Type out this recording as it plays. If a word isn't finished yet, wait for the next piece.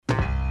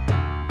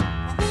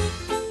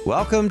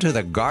Welcome to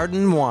the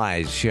Garden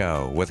Wise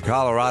Show with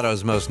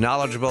Colorado's most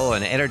knowledgeable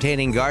and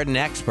entertaining garden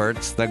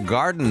experts, the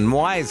Garden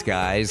Wise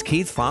Guys,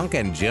 Keith Funk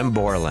and Jim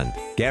Borland.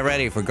 Get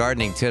ready for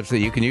gardening tips that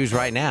you can use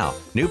right now.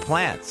 New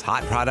plants,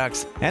 hot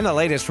products, and the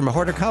latest from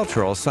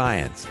horticultural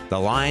science. The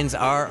lines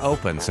are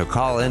open, so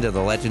call into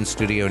the Legend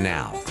Studio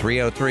now.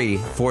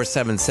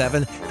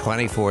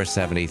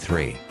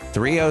 303-477-2473.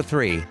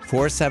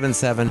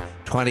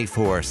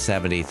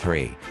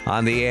 303-477-2473.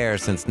 On the air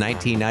since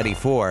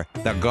 1994,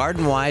 the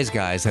Garden Wise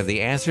Guys have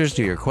the answers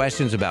to your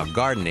questions about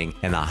gardening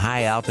in the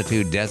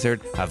high-altitude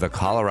desert of the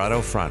Colorado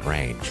Front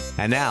Range.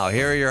 And now,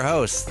 here are your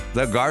hosts,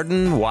 the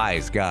Garden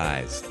Wise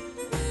Guys.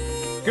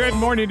 Good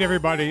morning,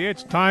 everybody.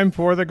 It's time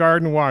for the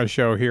Garden Wise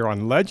Show here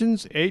on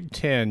Legends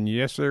 810.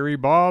 Yes, sir,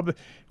 Bob.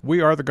 We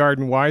are the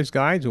Garden Wise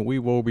Guys, and we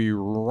will be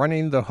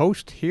running the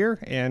host here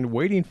and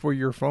waiting for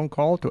your phone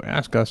call to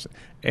ask us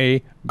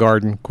a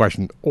garden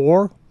question,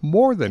 or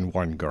more than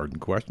one garden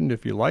question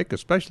if you like,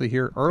 especially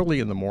here early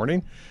in the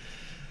morning.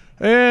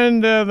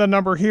 And the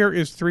number here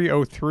is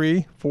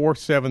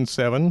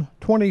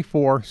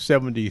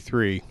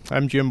 303-477-2473.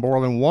 I'm Jim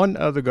Borland, one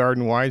of the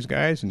Garden Wise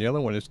Guys, and the other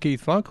one is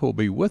Keith Funk, who will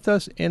be with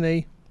us in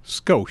a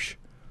skosh.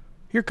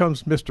 Here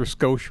comes Mr.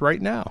 Skosh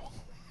right now.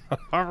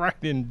 All right,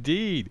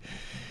 indeed.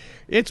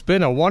 It's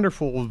been a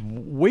wonderful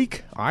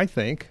week, I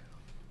think.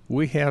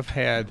 We have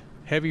had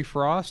heavy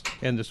frost,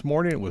 and this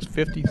morning it was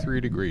 53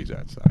 degrees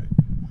outside.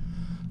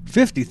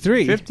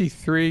 53?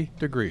 53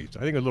 degrees.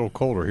 I think a little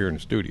colder here in the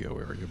studio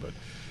area, but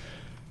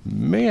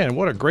man,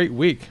 what a great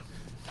week.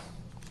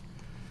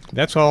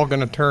 That's all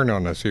going to turn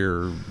on us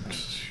here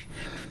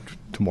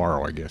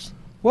tomorrow, I guess.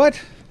 What?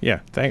 Yeah,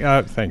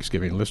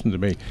 Thanksgiving. Listen to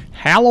me.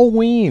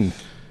 Halloween.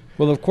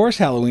 Well, of course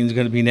Halloween's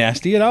going to be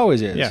nasty. It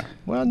always is. Yeah.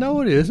 Well,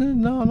 no, it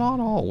isn't. No, not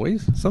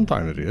always.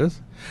 Sometimes it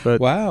is. But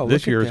wow,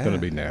 this year is going to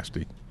be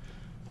nasty.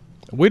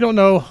 We don't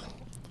know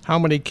how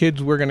many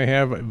kids we're going to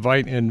have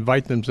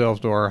invite themselves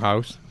to our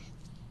house.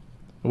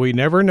 We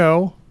never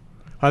know.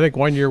 I think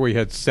one year we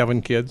had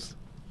 7 kids.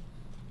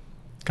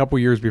 A couple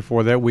years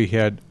before that, we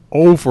had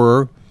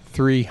over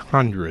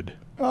 300.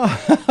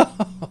 Oh,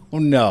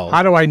 no.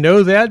 How do I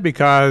know that?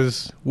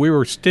 Because we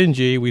were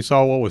stingy. We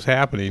saw what was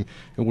happening,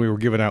 and we were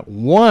giving out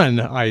one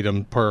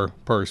item per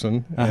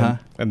person. And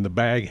the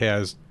bag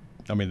has,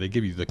 they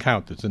give you the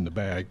count that's in the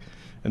bag.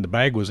 And the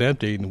bag was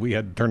empty, and we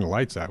had to turn the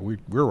lights out. We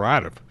were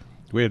out of.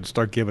 We had to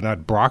start giving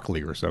out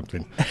broccoli or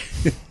something.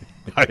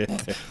 I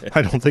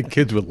don't think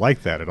kids would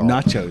like that at all.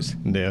 Nachos.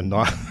 Yeah,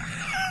 not.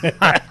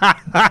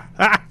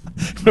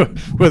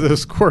 With a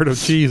squirt of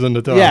cheese on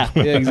the top. Yeah,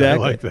 exactly. I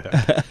like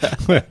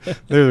that.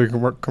 There's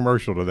a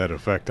commercial to that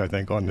effect, I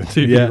think, on the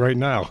TV right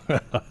now.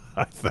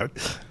 I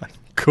thought,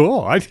 cool.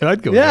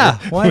 I'd go there.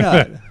 Why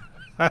not?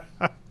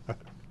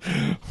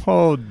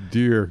 Oh,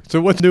 dear.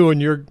 So what's new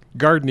in your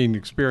gardening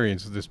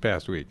experience this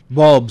past week?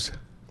 Bulbs.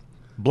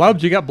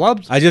 Blubs? You got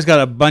blubs? I just got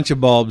a bunch of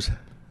bulbs.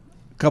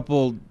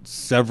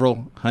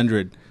 Several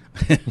hundred.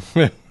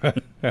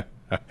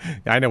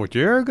 I know what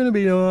you're going to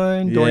be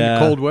doing during the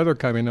cold weather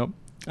coming up.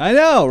 I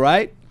know,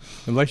 right?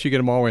 Unless you get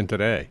them all in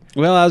today.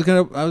 Well, I was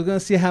gonna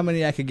see how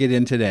many I could get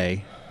in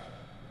today.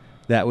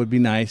 That would be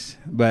nice,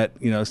 but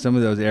some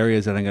of those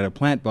areas that I'm going to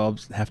plant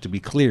bulbs have to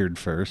be cleared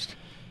first.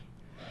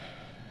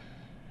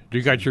 Do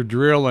you got your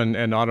drill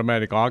and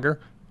automatic auger?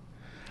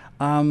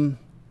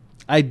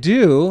 I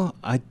do.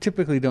 I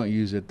typically don't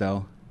use it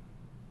though.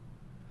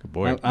 Good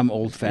boy. I'm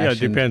old-fashioned. Yeah, it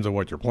depends on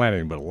what you're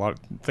planting, but a lot of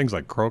things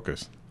like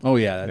crocus. Oh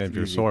yeah, that's if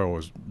your soil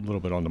is a little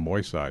bit on the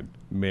moist side,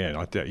 man,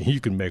 I tell you, you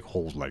can make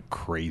holes like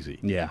crazy.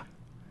 Yeah,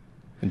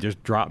 and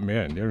just drop them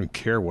in. They don't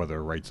care whether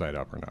they're right side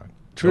up or not.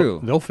 True,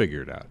 they'll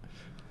figure it out.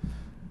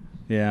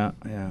 Yeah.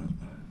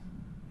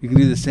 You can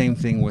do the same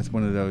thing with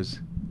one of those.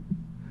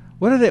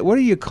 What are they? What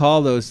do you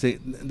call those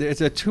things?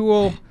 It's a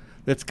tool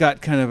that's got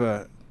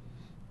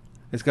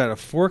it's got a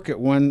fork at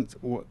one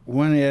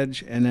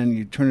edge, and then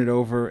you turn it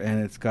over,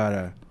 and it's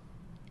got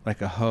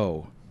like a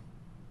hoe.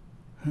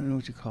 I don't know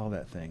what you call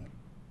that thing.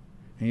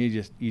 And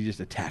you just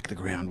attack the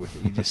ground with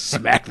it. You just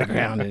smack the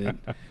ground in it.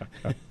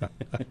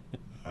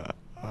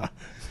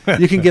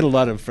 You can get a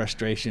lot of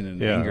frustration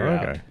and anger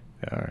out. Yeah,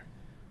 all right.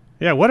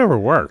 Yeah, whatever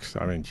works.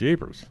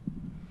 Jeepers.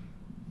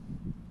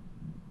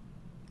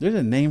 There's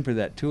a name for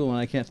that tool, and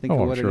I can't think of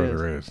what it is. I'm sure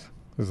there is.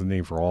 There's a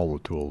name for all the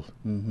tools.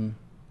 Mm-hmm.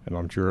 And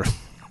I'm sure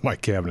my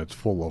cabinet's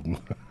full of them.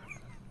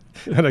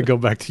 And I go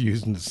back to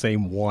using the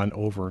same one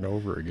over and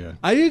over again.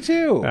 I do,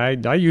 too.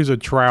 I use a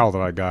trowel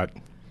that I got.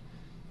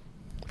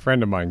 A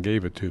friend of mine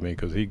gave it to me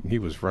because he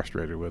was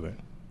frustrated with it.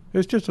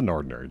 It's just an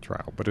ordinary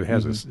trowel, but it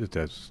has a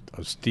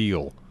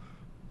steel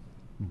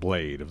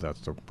blade, if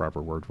that's the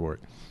proper word for it.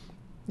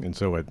 And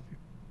so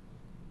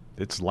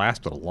it's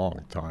lasted a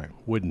long time.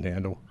 Wooden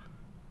handle.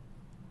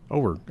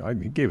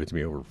 He gave it to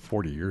me over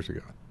 40 years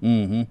ago.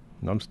 Mm-hmm.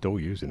 And I'm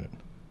still using it.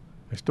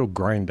 I still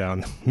grind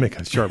down, make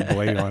a sharp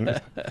blade on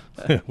it,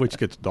 which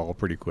gets dull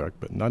pretty quick,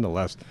 but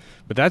nonetheless.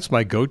 But that's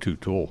my go-to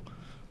tool.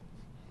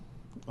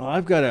 Well,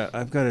 I've got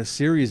a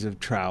series of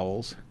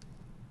trowels.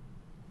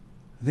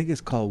 I think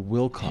it's called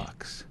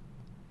Wilcox.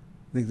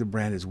 I think the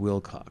brand is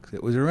Wilcox.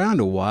 It was around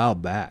a while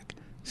back.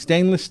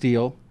 Stainless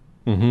steel,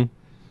 Mm-hmm.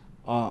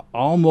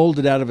 all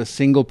molded out of a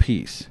single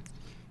piece,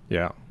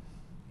 Yeah.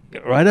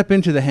 right up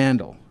into the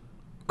handle.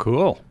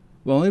 Cool.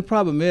 Well, the only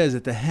problem is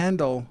that the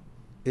handle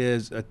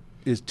is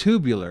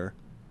tubular,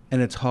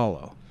 and it's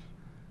hollow.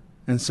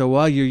 And so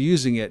while you're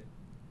using it,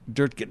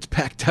 dirt gets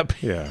packed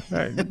up. Yeah.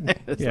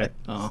 It's Yeah. like,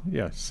 oh.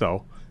 Yeah.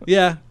 So.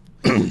 Yeah.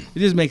 It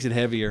just makes it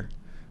heavier.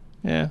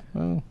 Yeah.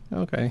 Well.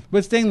 Okay.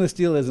 But stainless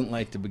steel isn't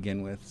light to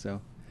begin with,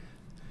 so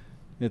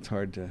it's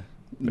hard to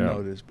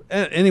notice.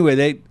 But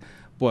anyway,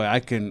 I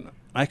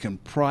can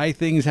pry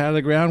things out of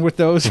the ground with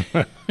those,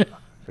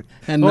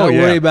 and not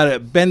worry about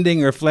it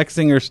bending or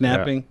flexing or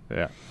snapping.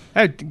 Yeah.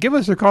 Hey, give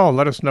us a call and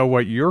let us know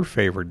what your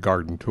favorite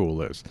garden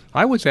tool is.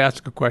 I was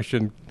asked a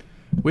question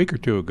a week or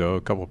two ago.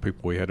 A couple of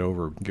people we had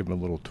over, give them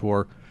a little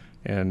tour,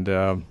 and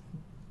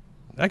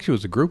actually it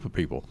was a group of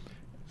people.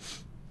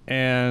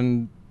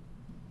 And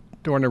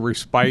during a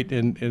respite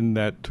in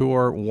that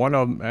tour, one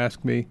of them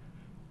asked me,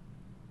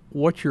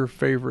 "What's your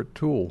favorite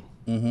tool?"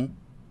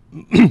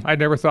 Mm-hmm. I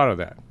never thought of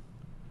that,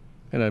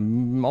 and I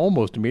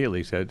almost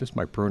immediately said, "This is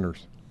my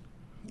pruners."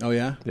 Oh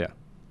yeah. Yeah.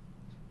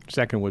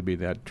 Second would be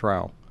that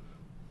trowel.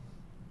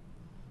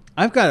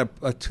 I've got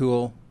a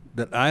tool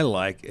that I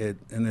like,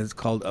 and it's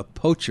called a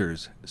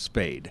poacher's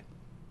spade.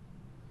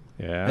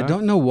 Yeah. I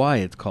don't know why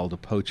it's called a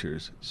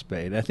poacher's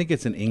spade. I think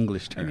it's an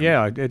English term.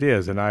 Yeah, it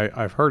is, and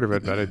I've heard of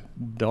it, but I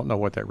don't know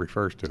what that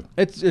refers to.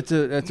 It's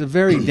a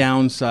very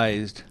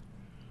downsized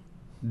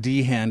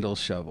D-handle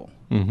shovel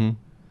Mm-hmm.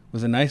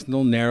 with a nice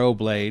little narrow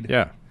blade.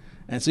 Yeah.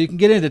 And so you can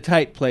get into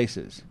tight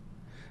places,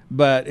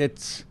 but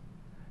it's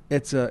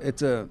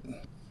a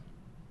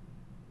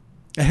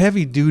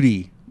heavy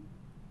duty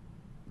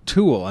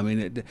tool. I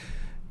mean,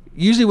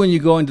 usually when you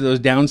go into those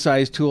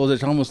downsized tools,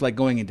 it's almost like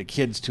going into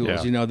kids' tools.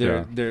 Yeah, You know,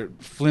 they're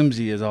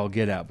flimsy as all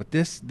get out. But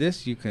this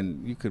you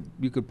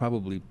could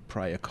probably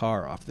pry a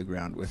car off the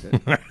ground with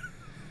it.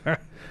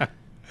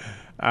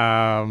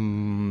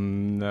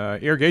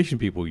 Irrigation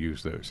people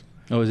use those.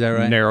 Oh, is that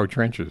right? Narrow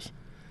trenches.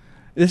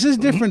 This is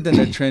different than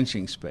a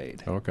trenching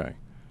spade. Okay.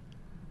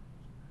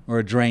 Or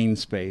a drain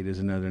spade is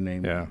another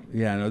name. Yeah.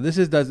 Yeah, no, this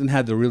doesn't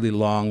have the really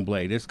long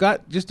blade. It's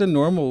got just a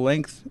normal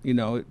length, you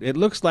know. It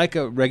looks like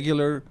a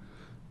regular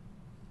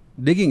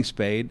digging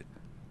spade,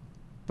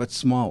 but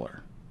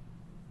smaller.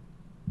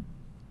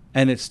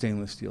 And it's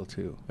stainless steel,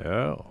 too.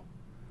 Oh.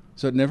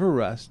 So it never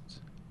rusts.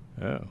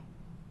 Oh.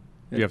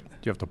 Do you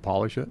have to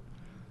polish it?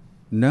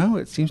 No,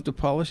 it seems to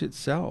polish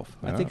itself.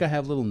 I Oh. think I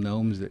have little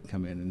gnomes that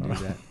come in and do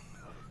that.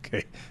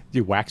 Okay. Do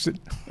you wax it?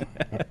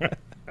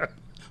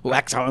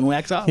 Wax on,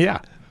 wax off. Yeah.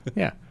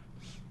 Yeah.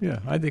 Yeah.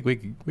 I think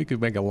we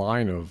could make a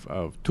line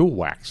of tool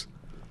wax.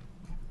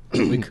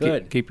 We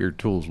could. Keep your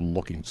tools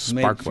looking Made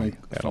sparkling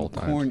at from all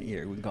times. corn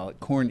ear. We call it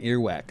corn ear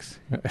wax.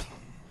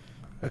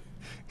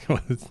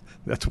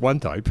 That's one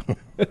type.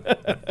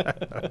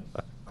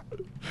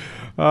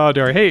 Oh,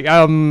 dear. Hey, we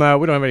don't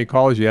have any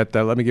calls yet.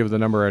 Let me give the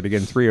number out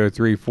again,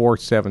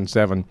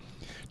 303-477-2473,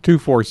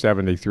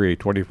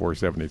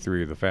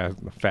 2473, the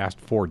fast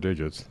 4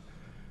 digits.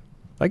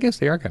 I guess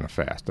they are kind of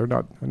fast. They're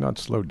not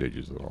slow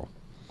digits at all.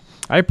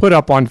 I put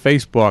up on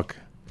Facebook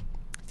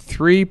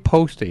 3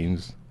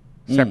 postings,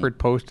 separate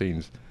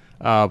postings,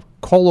 of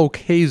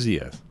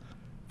colocasia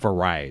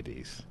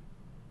varieties.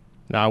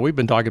 Now, we've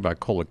been talking about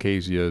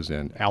colocasias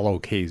and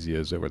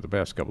alocasias over the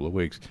past couple of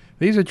weeks.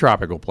 These are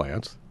tropical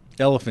plants.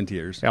 Elephant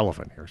ears.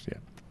 Elephant ears, yeah.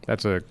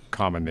 That's a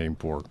common name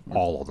for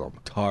all of them.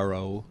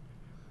 Taro.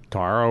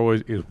 Taro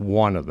is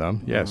one of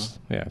them, yes.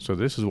 Yeah, so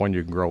this is one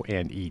you can grow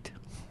and eat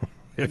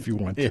if you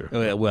want to.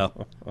 Yeah,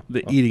 well,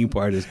 the eating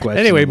part is questionable.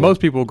 Anyway,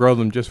 most people grow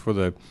them just for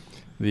the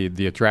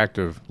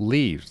attractive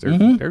leaves.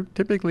 They're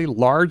typically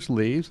large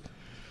leaves.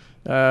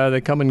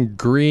 They come in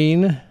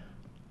green.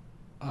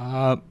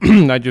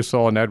 I just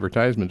saw an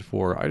advertisement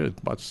for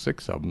about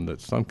 6 of them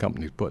that some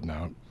company's putting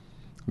out.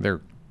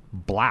 They're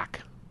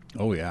black.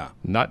 Oh, yeah.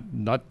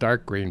 Not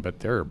dark green, but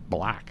they're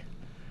black.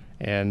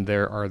 And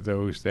there are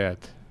those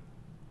that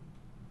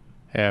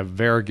have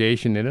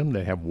variegation in them,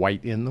 that have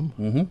white in them.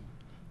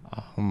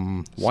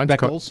 Mm-hmm.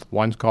 Speckles.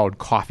 One's called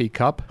Coffee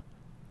Cup.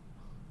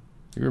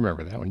 You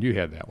remember that one. You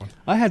had that one.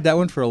 I had that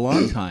one for a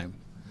long time.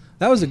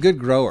 That was a good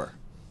grower.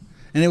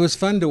 And it was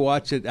fun to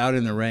watch it out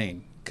in the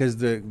rain because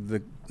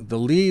the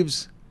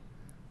leaves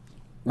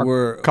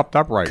were cupped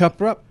upright.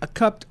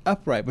 Cupped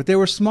upright, but they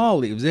were small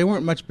leaves. They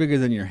weren't much bigger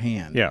than your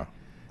hand. Yeah.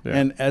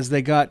 And as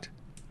they got,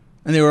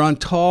 and they were on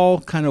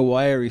tall, kind of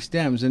wiry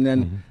stems, and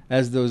then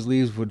as those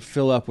leaves would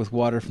fill up with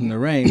water from the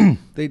rain,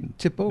 they'd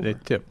tip over.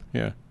 They'd tip,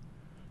 yeah.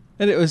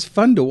 And it was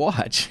fun to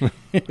watch.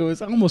 It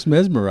was almost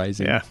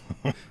mesmerizing. Yeah.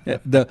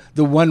 the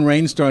one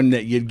rainstorm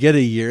that you'd get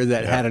a year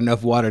that had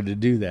enough water to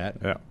do that.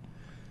 Yeah.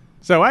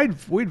 So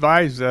we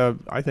advise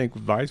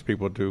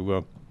people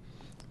to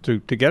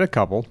get a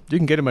couple. You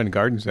can get them in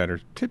garden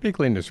centers,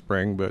 typically in the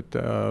spring, but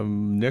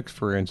Nick's,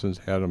 for instance,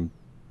 had them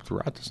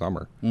throughout the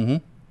summer. Mm-hmm.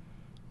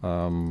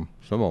 Some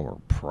of them are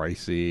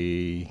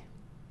pricey,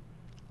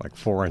 like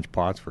 4-inch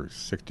pots for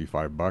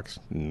 $65.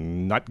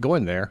 Not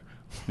going there.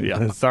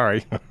 Yeah,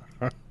 sorry.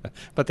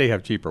 But they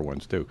have cheaper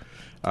ones too,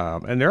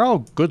 and they're all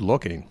good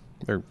looking.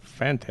 They're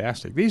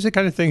fantastic. These are the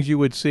kind of things you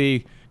would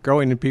see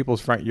growing in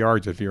people's front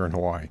yards if you're in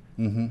Hawaii.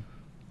 Mm-hmm.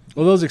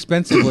 Well, those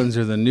expensive ones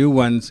are the new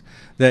ones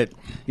that,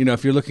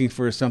 if you're looking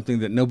for something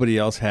that nobody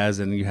else has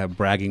and you have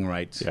bragging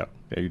rights. Yeah,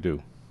 you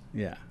do.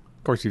 Yeah.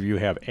 Of course, if you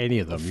have any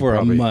of them For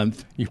a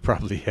month, you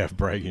probably have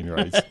bragging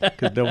rights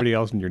because nobody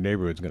else in your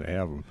neighborhood is going to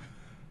have them.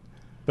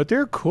 But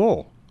they're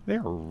cool.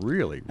 They're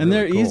really and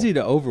they're cool. easy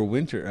to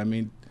overwinter. I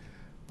mean,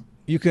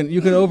 you can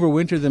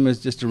overwinter them as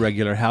just a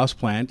regular house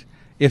plant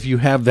if you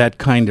have that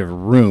kind of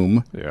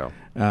room.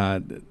 Yeah.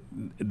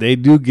 They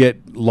do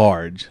get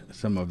large.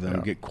 Some of them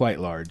get quite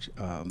large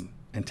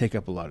and take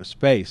up a lot of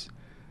space.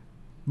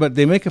 But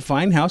they make a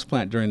fine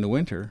houseplant during the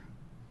winter.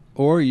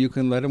 Or you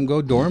can let them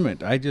go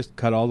dormant. I just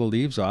cut all the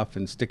leaves off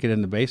and stick it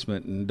in the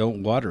basement and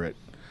don't water it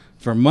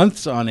for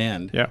months on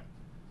end. Yeah.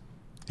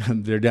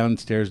 They're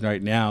downstairs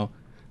right now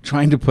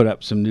trying to put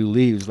up some new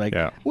leaves. Like,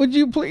 Yeah. would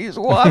you please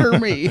water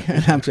me?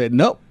 And I'm saying,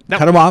 nope. Nope.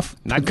 Cut them off.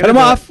 Not Cut them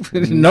off.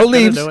 No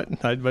leaves. Do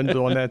it. I've been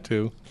doing that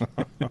too.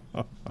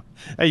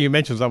 Hey, you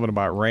mentioned something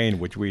about rain,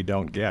 which we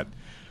don't get.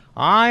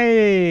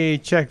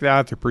 I checked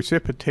out the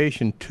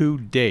precipitation to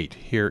date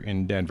here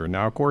in Denver.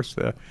 Now, of course,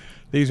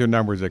 these are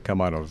numbers that come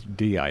out of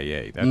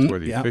DIA. That's where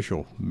the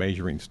official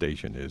measuring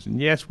station is. And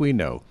yes, we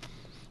know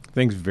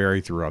things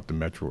vary throughout the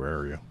metro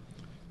area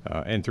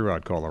and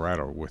throughout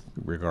Colorado with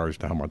regards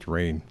to how much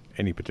rain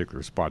any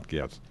particular spot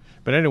gets.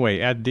 But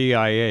anyway, at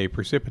DIA,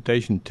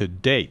 precipitation to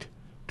date,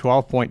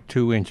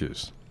 12.2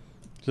 inches.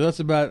 So that's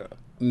about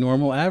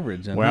normal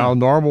average. Well,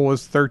 normal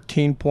was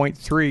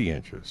 13.3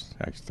 inches,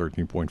 actually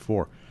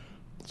 13.4.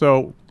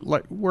 So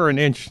we're an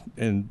inch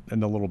and a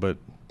little bit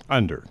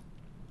under.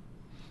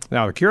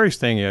 Now, the curious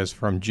thing is,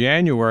 from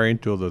January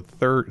until the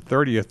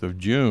 30th of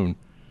June,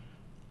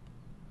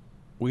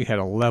 we had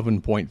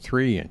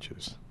 11.3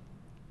 inches.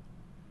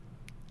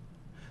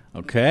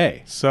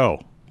 Okay.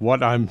 So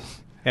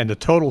and the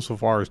total so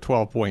far is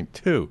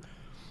 12.2.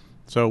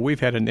 So we've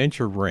had an inch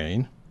of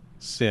rain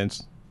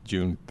since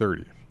June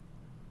 30th.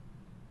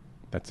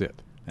 That's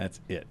it. That's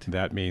it.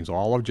 That means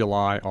all of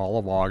July, all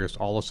of August,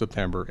 all of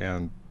September,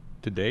 and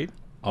to date,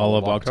 all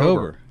of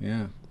October.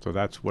 Yeah. So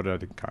that's what I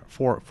think,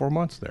 4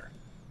 months there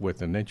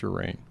with an inch of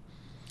rain.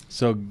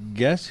 So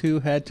guess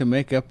who had to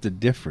make up the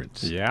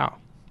difference? Yeah,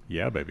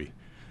 baby.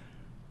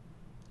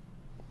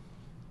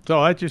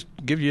 So that just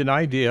gives you an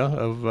idea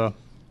of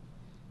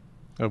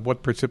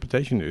what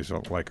precipitation is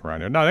like around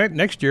here. Now,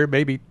 next year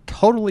may be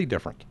totally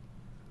different.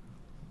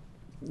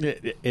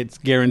 It's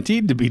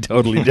guaranteed to be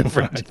totally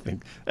different. I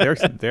think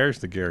there's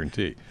the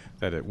guarantee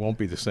that it won't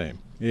be the same.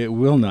 It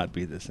will not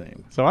be the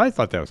same. So I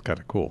thought that was kind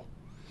of cool.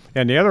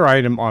 And the other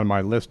item on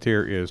my list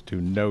here is to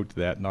note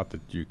that, not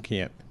that you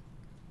can't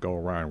go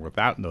around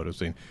without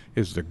noticing,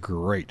 is the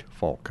great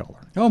fall color.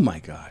 Oh, my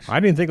gosh. I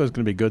didn't think it was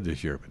going to be good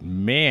this year, but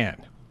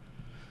man,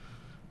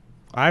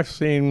 I've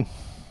seen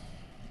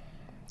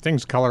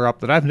things color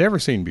up that I've never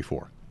seen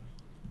before.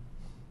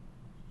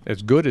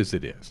 As good as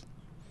it is.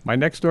 My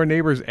next door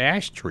neighbor's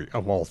ash tree,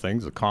 of all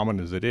things, as common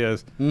as it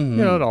is,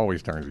 it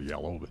always turns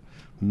yellow. But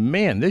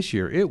man, this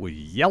year it was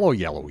yellow.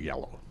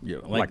 Yeah,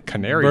 like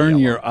canary burn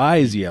yellow. your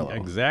eyes yellow.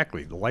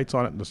 Exactly. The light's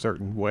on it in a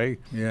certain way.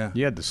 Yeah.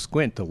 You had to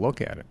squint to look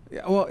at it.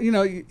 Yeah, well,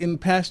 in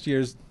past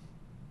years,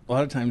 a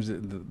lot of times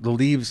the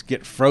leaves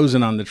get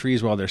frozen on the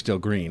trees while they're still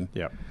green.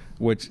 Yeah.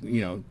 Which,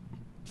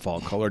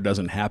 fall color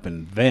doesn't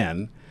happen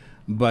then.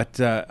 But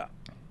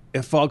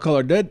if fall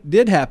color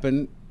did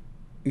happen,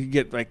 you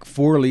get like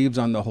 4 leaves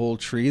on the whole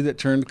tree that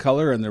turned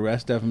color, and the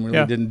rest of them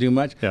really didn't do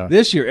much. Yeah.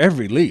 This year,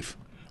 every leaf.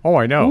 Oh,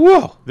 I know.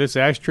 Whoa! This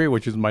ash tree,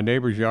 which is my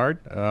neighbor's yard,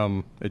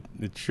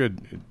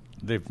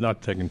 they've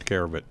not taken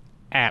care of it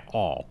at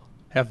all.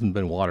 Hasn't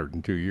been watered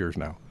in 2 years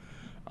now.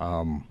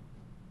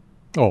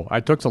 I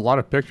took a lot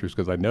of pictures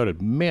because I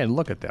noted, man,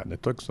 look at that. And I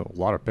took a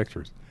lot of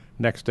pictures.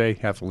 Next day,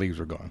 half the leaves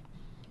were gone.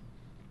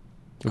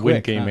 The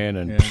wind came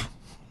in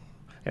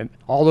and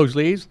all those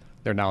leaves,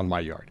 they're now in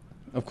my yard.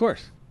 Of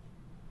course.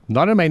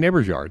 Not in my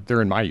neighbor's yard.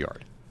 They're in my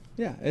yard.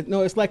 Yeah.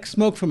 It's like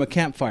smoke from a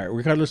campfire.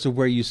 Regardless of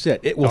where you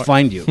sit, it will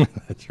find you.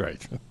 That's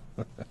right.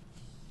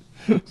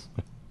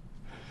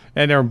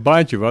 And there are a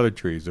bunch of other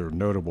trees that are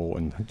notable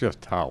and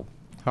just how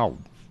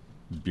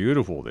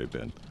beautiful they've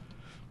been.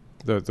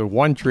 The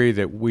one tree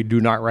that we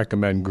do not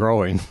recommend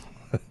growing,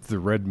 the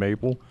red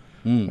maple,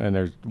 and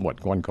there's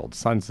one called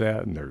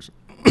Sunset, and there's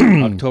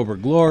October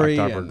Glory.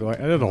 And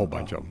there's a whole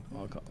bunch of them.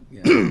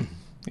 Yeah.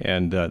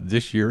 And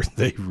this year,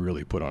 they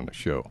really put on a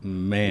show.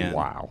 Man.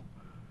 Wow.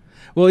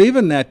 Well,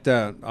 even that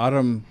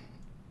autumn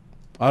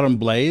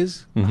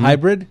blaze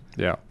hybrid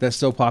that's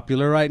so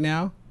popular right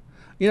now,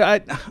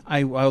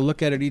 I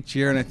look at it each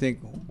year and I think,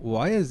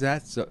 why is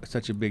that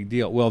such a big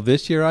deal? Well,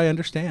 this year I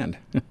understand.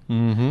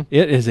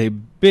 It is a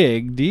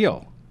big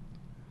deal.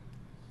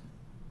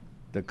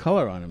 The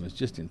color on them is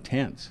just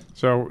intense.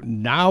 So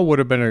now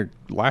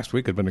last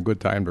week had been a good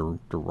time to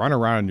run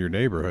around your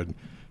neighborhood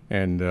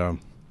and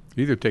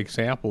either take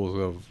samples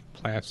of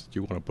plants that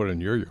you want to put in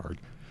your yard,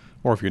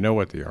 or if you know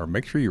what they are,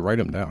 make sure you write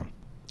them down.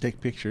 Take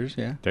pictures,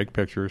 yeah. Take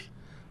pictures.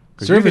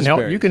 'Cause Service you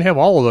berries. can have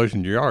all of those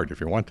in your yard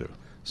if you want to.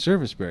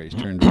 Service berries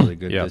turned really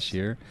good Yes. this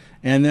year.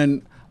 And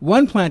then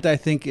one plant I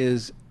think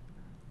is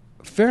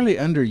fairly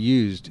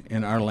underused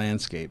in our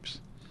landscapes,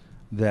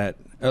 that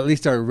at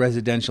least our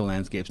residential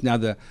landscapes. Now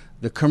the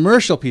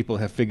commercial people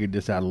have figured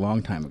this out a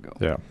long time ago.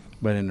 Yeah.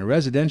 But in the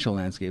residential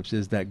landscapes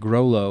is that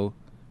Grollo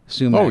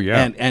sumac. Oh,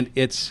 yeah. And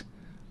its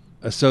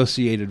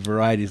associated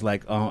varieties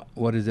like,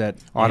 what is that?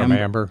 Autumn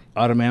amber.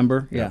 Autumn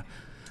amber, yeah.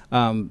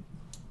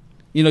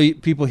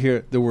 People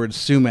hear the word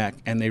sumac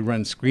and they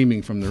run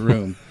screaming from the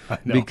room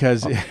know.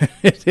 because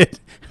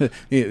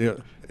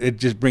it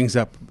just brings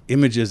up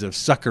images of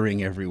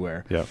suckering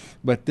everywhere. Yep.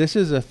 But this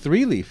is a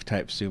three-leaf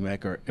type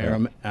sumac, or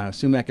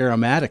sumac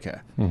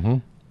aromatica. Mm-hmm.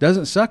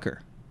 Doesn't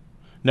sucker.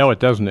 No, it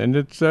doesn't, and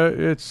it's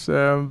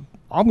I'm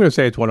going to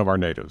say it's one of our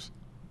natives.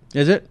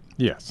 Is it?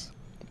 Yes.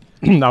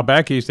 Now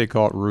back east they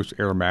call it Rus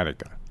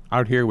aromatica.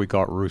 Out here we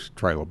call it Rus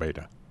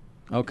trilobata.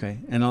 Okay.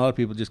 And a lot of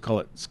people just call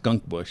it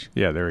skunk bush.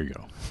 Yeah, there you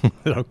go.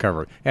 It'll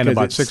cover it, and 'Cause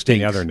about it 16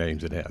 stinks. other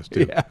names it has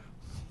too. Yeah.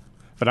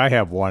 But I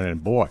have one,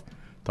 and boy,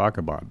 talk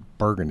about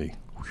burgundy.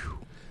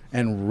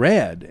 And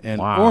red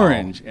and Wow.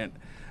 orange.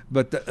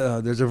 But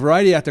there's a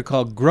variety out there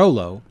called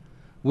Grollo,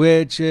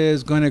 which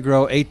is going to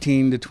grow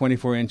 18 to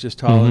 24 inches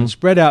tall and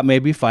spread out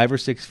maybe 5 or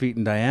 6 feet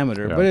in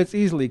diameter. Yeah. But it's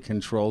easily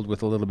controlled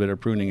with a little bit of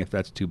pruning if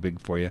that's too big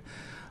for you.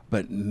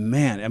 But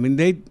man, I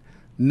mean,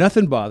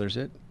 nothing bothers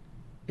it.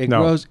 It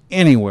No. grows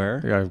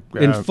anywhere,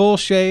 Yeah, in full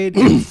shade,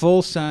 in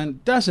full sun,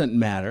 doesn't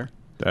matter.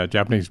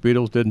 Japanese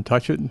beetles didn't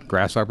touch it.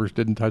 Grasshoppers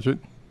didn't touch it,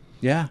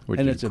 Yeah, which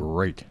and is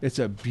great. It's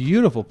a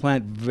beautiful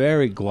plant,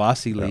 very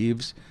glossy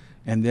leaves,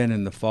 and then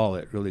in the fall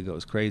it really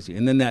goes crazy.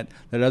 And then that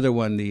other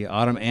one, the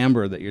autumn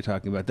amber that you're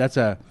talking about, that's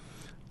a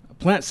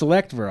plant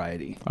select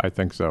variety, I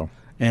think so.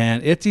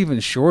 and it's even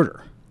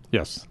shorter.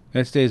 Yes.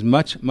 It stays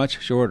much,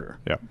 much shorter.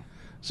 Yeah.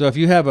 So if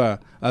you have a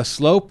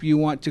slope you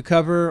want to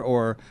cover,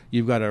 or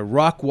you've got a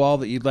rock wall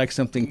that you'd like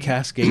something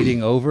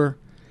cascading over,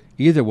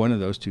 either one of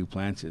those two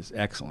plants is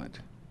excellent.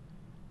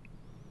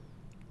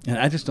 And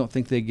I just don't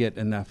think they get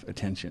enough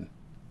attention.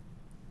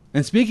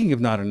 And speaking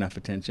of not enough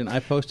attention, I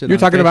posted You're on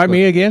talking about Facebook-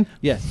 me again?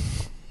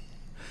 Yes.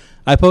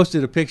 I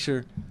posted a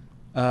picture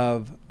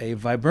of a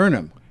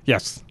viburnum.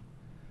 Yes.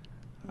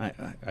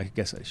 I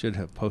guess I should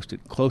have posted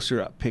closer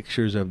up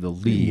pictures of the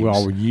leaves.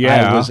 Well,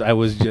 yeah. I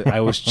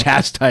was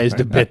chastised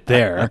a bit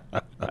there.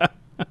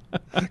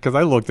 Because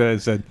I looked at it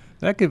and said,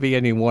 that could be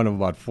any one of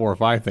about 4 or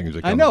 5 things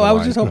that I come know. to I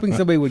was mind. just hoping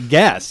somebody would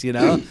guess.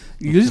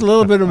 Use a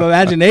little bit of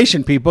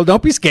imagination, people.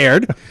 Don't be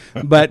scared.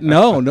 But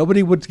no,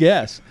 nobody would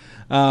guess.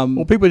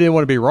 Well, people didn't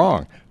want to be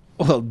wrong.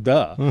 Well,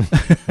 duh.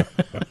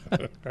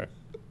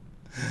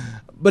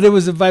 But it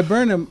was a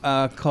viburnum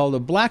called a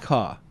black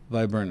haw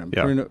viburnum,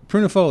 Yeah.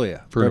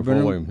 prunifolia.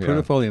 Prunifolium, yeah.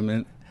 Prunifolium.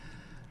 And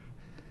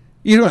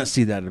you don't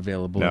see that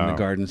available in the No.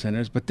 garden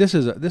centers. But this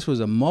was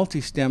a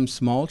multi-stem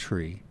small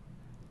tree.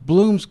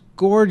 Blooms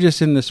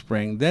gorgeous in the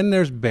spring. Then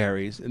there's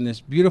berries and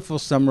this beautiful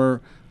summer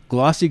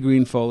glossy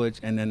green foliage,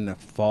 and then the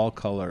fall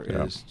color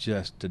Yeah. is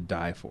just to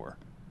die for.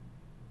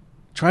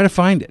 Try to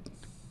find it.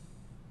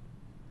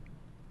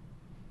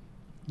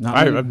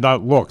 I have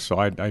not looked, so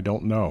I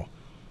don't know.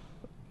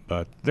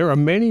 But there are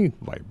many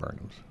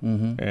viburnums.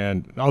 Mm-hmm.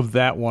 And of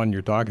that one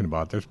you're talking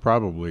about, there's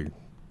probably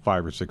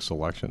 5 or 6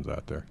 selections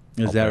out there.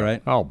 Is I'll that bet.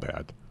 right? I'll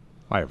bet.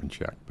 I haven't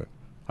checked, but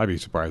I'd be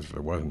surprised if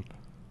there wasn't.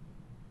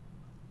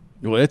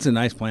 Well, it's a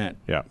nice plant.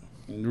 Yeah.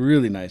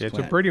 Really nice It's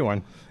plant. a pretty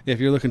one. If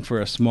you're looking for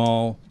a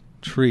small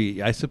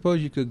tree, I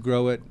suppose you could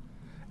grow it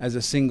as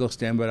a single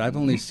stem, but I've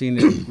only seen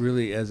it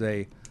really as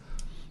a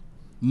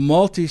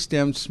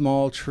multi-stemmed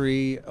small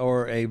tree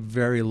or a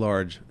very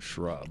large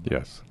shrub.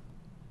 Yes.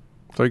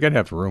 So you got to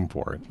have room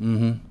for it.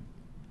 Mm-hmm.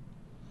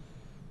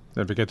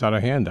 If it gets out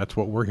of hand, that's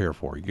what we're here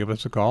for. You give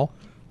us a call,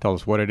 tell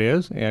us what it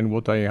is, and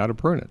we'll tell you how to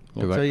prune it.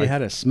 'Cause We'll tell you how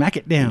to smack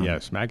it down. Yeah,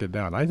 smack it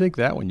down. I think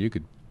that one you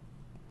could.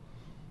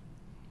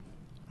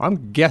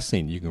 I'm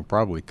guessing you can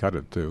probably cut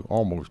it to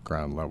almost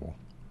ground level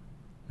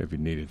if you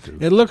needed to.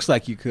 It looks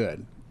like you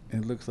could.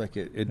 It looks like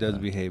it does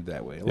behave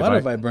that way. A lot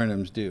of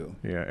viburnums do.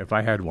 Yeah, if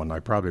I had one, I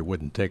probably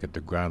wouldn't take it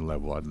to ground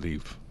level. I'd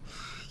leave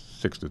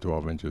 6 to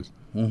 12 inches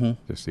to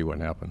see what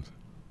happens.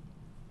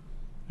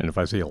 And if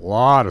I see a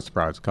lot of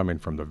sprouts coming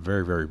from the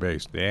very, very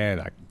base, then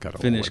I can cut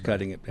it. Finish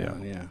cutting it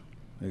down. Yeah,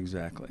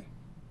 exactly.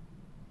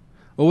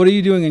 Well, what are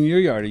you doing in your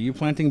yard? Are you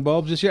planting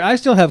bulbs this year? I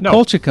still have No.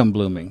 colchicum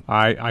blooming.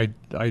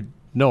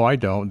 No, I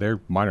don't.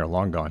 Mine are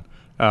long gone.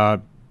 I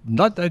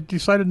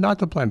decided not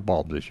to plant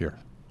bulbs this year.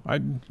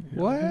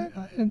 What?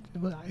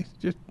 I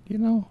just,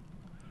 no.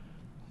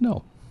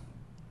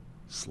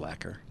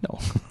 Slacker. No.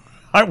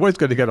 I was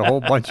going to get a whole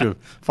bunch of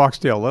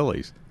foxtail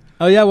lilies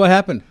Oh, yeah, what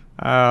happened?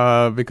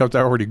 because I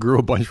already grew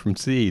a bunch from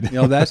seed.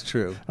 No, that's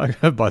true. I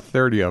got about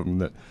 30 of them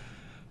that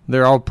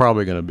they're all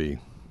probably going to be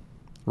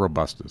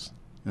robustas,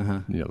 Uh-huh.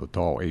 the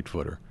tall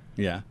 8-footer.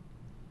 Yeah.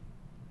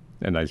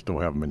 And I still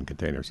have them in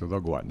containers, so they'll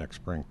go out next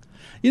spring.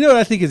 You know what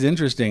I think is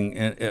interesting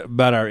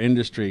about our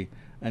industry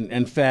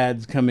and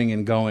fads coming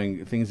and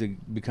going, things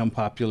that become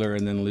popular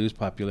and then lose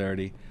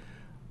popularity.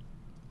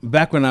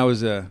 Back when I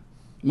was a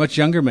much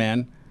younger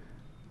man,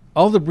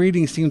 all the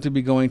breeding seemed to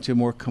be going to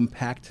more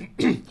compact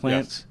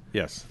plants.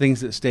 Yes.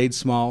 Things that stayed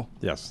small.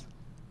 Yes.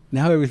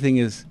 Now everything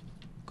is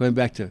going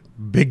back to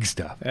big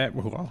stuff.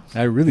 Well,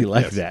 I really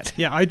like yes. that.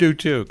 Yeah, I do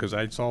too, because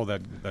I saw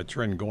that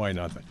trend going.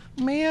 I thought,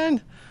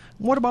 man,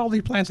 what about all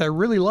these plants I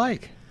really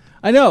like?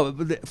 I know.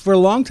 But for a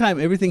long time,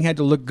 everything had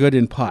to look good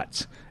in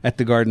pots at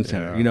the garden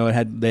center. Yeah. You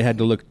know, they had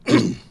to look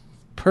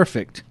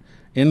perfect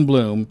in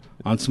bloom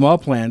on small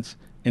plants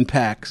in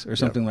packs or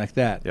something like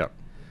that. Yep.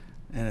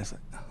 And it's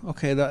like,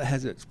 okay, that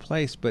has its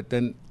place, but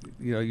then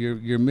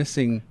you're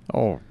missing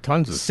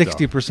tons of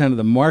 60% of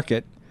the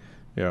market,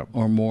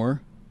 or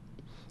more.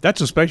 That's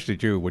especially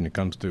true when it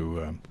comes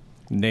to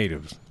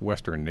natives,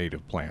 Western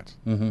native plants.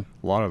 Mm-hmm.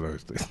 A lot of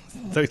those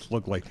they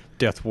look like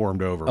death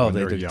warmed over. Oh, when they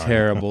they're look young.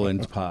 terrible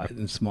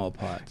in small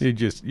pots. You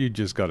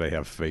just got to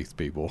have faith,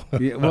 people.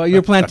 Yeah, well,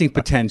 you're planting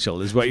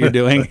potential, is what you're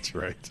doing. That's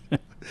right.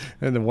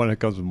 And the one that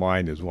comes to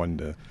mind is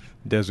the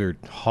desert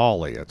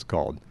holly. It's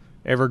called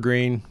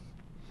evergreen.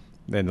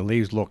 Then the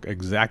leaves look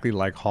exactly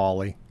like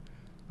holly.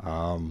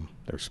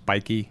 They're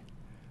spiky.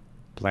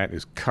 Plant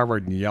is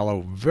covered in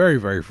yellow, very,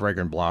 very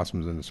fragrant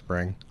blossoms in the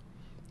spring,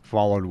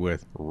 followed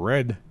with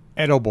red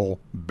edible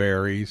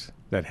berries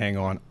that hang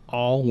on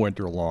all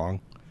winter long.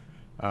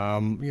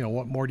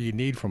 What more do you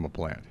need from a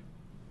plant?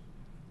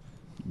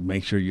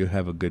 Make sure you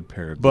have a good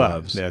pair of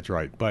gloves. That's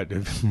right. But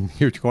if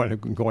you're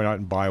going out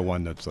and buy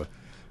one that's a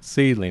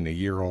seedling, a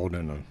year old,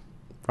 in a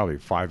probably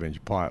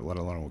 5-inch pot, let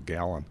alone a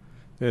gallon,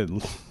 it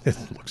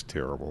looks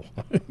terrible.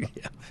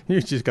 Yeah.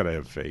 You just got to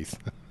have faith.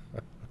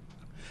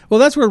 Well,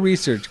 that's where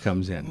research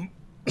comes in.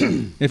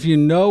 If you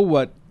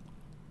know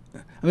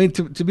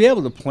to be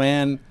able to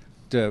plan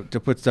to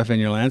put stuff in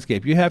your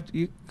landscape, you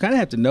kind of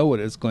have to know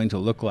what it's going to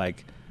look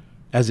like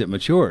as it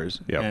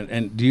matures. Yep.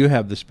 And do you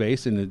have the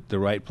space and the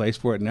right place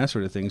for it and that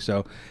sort of thing?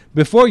 So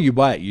before you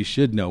buy it, you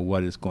should know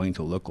what it's going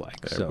to look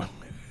like. So,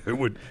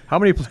 How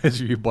many plants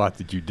have you bought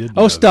that you didn't?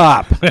 Oh,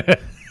 stop.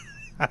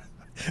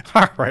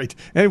 All right.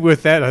 And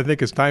with that, I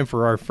think it's time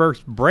for our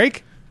first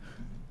break.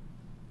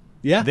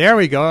 Yeah. There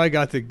we go. I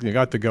got the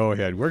go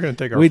ahead. We're going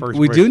to take our first break.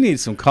 We do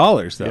need some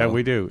callers, though. Yeah,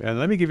 we do. And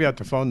let me give you out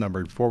the phone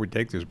number before we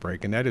take this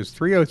break, and that is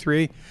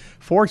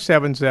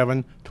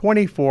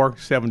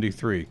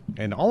 303-477-2473.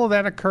 And all of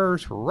that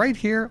occurs right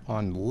here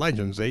on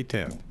Legends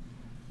 810.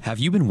 Have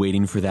you been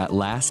waiting for that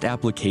last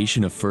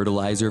application of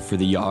fertilizer for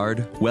the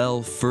yard?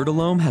 Well,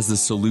 Fertilome has the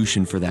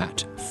solution for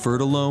that.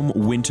 Fertilome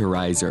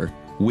Winterizer.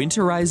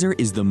 Winterizer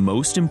is the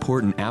most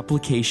important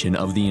application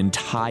of the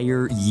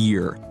entire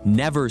year.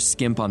 Never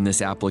skimp on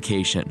this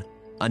application.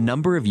 A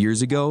number of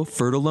years ago,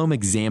 Fertilome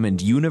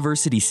examined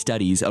university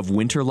studies of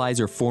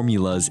winterlizer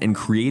formulas and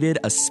created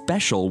a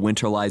special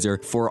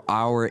winterlizer for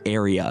our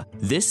area.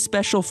 This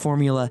special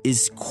formula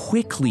is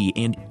quickly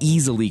and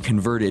easily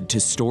converted to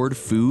stored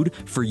food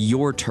for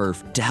your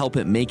turf to help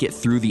it make it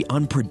through the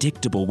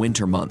unpredictable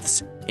winter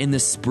months. In the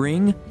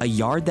spring, a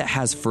yard that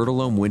has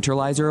Fertilome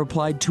Winterlizer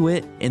applied to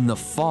it, in the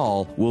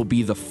fall will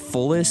be the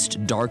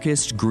fullest,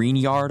 darkest green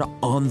yard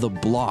on the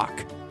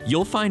block.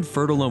 You'll find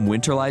Fertilome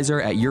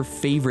Winterlizer at your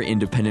favorite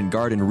independent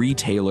garden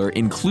retailer,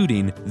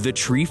 including The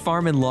Tree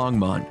Farm in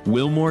Longmont,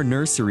 Wilmore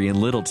Nursery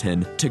in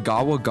Littleton,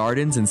 Tagawa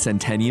Gardens in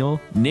Centennial,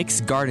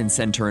 Nick's Garden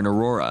Center in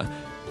Aurora.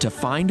 To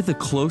find the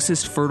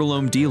closest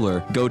Fertilome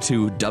dealer, go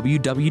to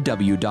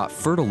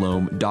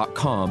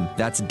www.fertilome.com.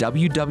 That's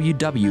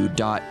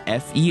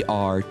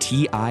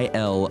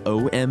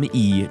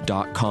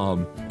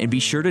www.fertilome.com. And be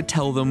sure to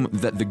tell them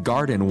that the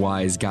Garden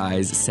Wise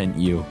guys sent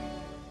you.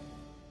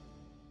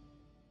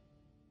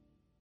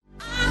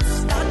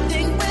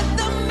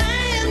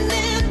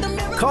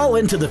 Call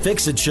into the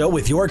Fix-It Show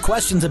with your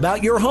questions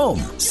about your home.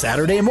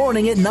 Saturday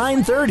morning at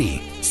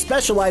 9:30.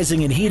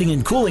 Specializing in heating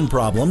and cooling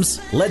problems,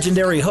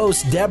 legendary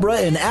hosts Deborah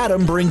and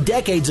Adam bring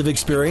decades of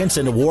experience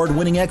and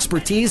award-winning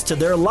expertise to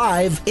their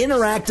live,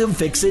 interactive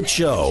Fix-It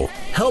Show,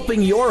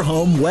 helping your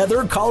home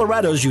weather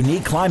Colorado's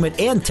unique climate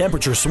and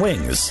temperature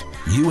swings.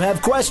 You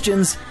have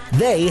questions,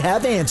 they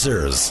have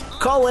answers.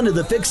 Call into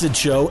the Fix-It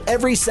Show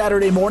every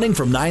Saturday morning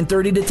from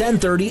 9:30 to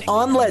 10:30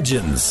 on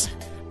Legends.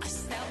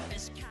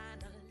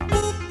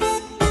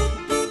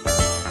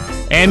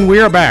 And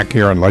we are back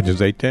here on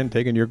Legends 810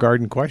 taking your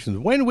garden questions.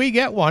 When we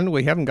get one,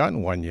 we haven't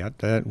gotten one yet.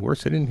 We're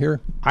sitting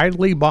here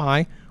idly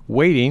by,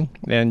 waiting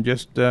and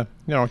just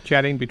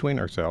chatting between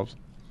ourselves.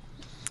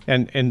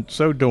 And in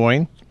so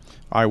doing,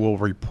 I will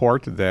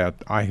report that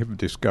I have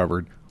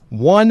discovered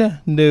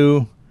one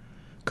new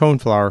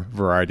coneflower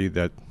variety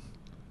that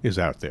is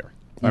out there.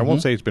 Mm-hmm. I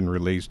won't say it's been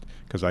released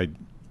because I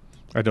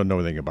don't know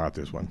anything about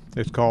this one.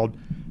 It's called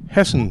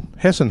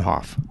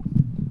Hessenhof.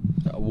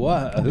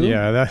 What? Who?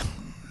 Yeah, that.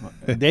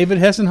 David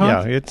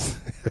Hessenhoff? Yeah,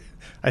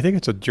 I think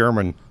it's a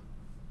German.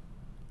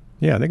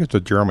 Yeah, I think it's a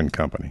German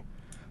company.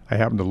 I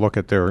happened to look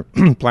at their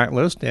plant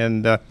list,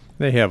 and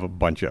they have a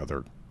bunch of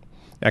other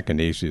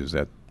echinaceas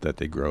that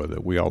they grow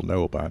that we all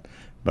know about.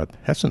 But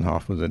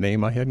Hessenhof was a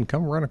name I hadn't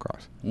run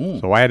across.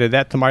 So I added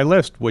that to my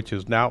list, which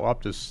is now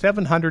up to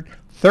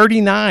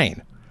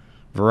 739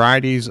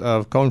 varieties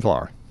of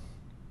coneflower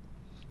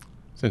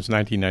since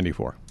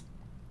 1994.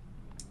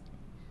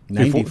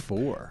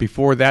 94.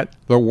 Before that,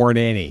 there weren't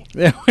any.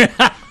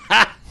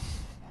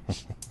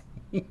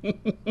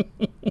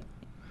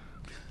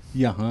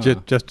 Yeah, huh?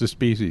 Just a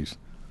species.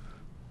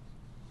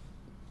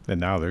 And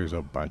now there's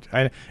a bunch.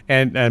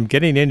 And I'm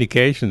getting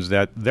indications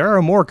that there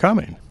are more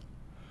coming.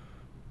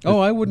 Oh,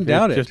 I wouldn't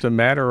doubt it. It's just a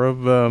matter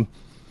of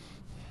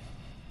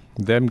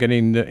them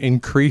getting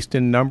increased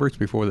in numbers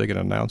before they can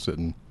announce it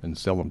and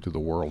sell them to the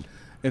world.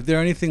 If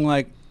they're anything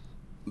like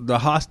the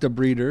hosta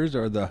breeders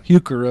or the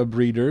heuchera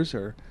breeders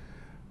or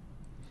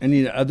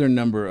any other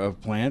number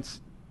of plants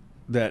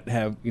that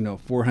have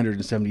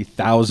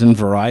 470,000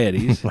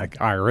 varieties, Like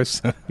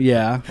iris.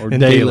 yeah, or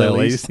And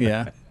daylilies,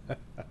 daylilies.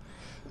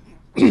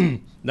 yeah.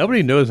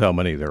 Nobody knows how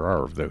many there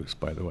are of those,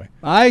 by the way.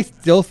 I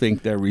still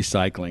think they're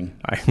recycling.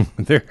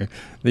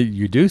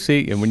 You do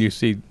see, and when you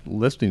see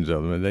listings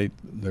of them,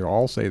 they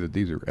all say that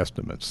these are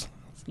estimates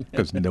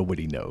because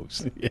nobody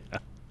knows. Yeah.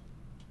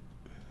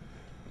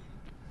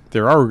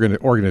 There are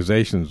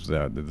organizations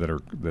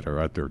that are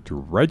out there to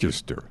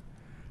register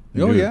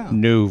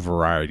new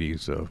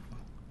varieties of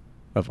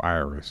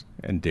iris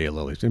and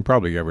daylilies, and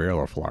probably every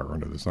other flower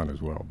under the sun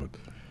as well. But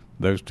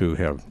those two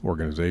have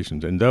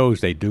organizations, and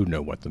those they do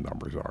know what the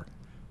numbers are.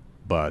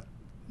 But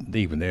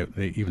even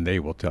they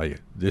will tell you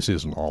this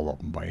isn't all of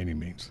them by any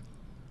means.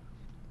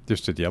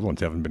 Just that the other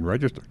ones haven't been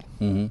registered.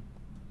 Mm-hmm.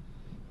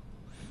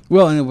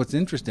 Well, and what's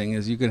interesting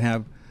is you can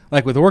have,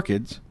 like with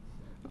orchids,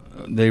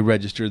 they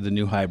register the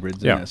new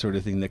hybrids and that sort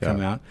of thing that come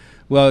out.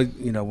 Well,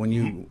 when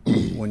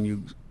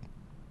you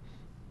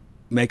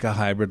make a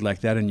hybrid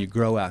like that and you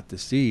grow out the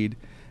seed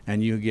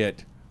and you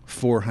get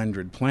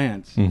 400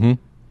 plants, Mm-hmm.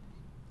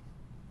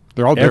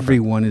 They're all different.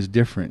 Everyone is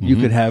different. Mm-hmm. You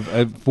could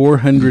have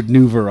 400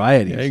 new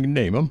varieties. Yeah, you can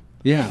name them.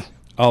 Yeah.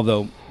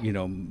 Although,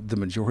 the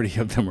majority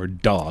of them are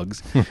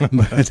dogs.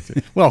 But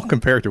well,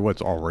 compared to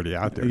what's already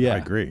out there, yeah. I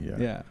agree.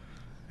 Yeah.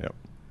 Yep.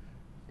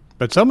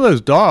 But some of those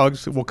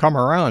dogs will come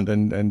around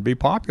and be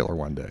popular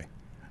one day.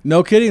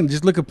 No kidding.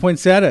 Just look at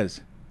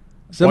poinsettias.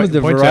 Some of the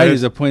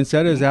varieties of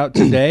poinsettias out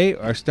today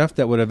are stuff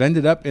that would have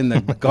ended up in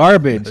the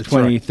garbage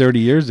 20, 30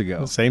 years ago.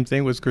 The same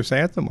thing with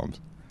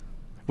chrysanthemums.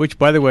 Which,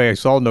 by the way, I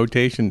saw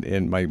notation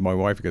in my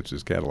wife gets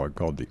this catalog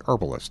called The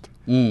Herbalist.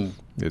 Mm.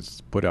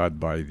 It's put out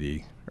by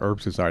the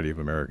Herb Society of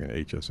America,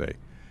 HSA.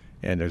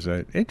 And there's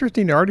an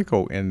interesting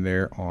article in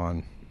there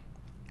on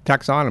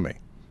taxonomy.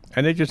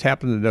 And they just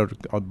happen to note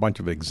a bunch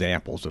of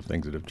examples of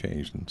things that have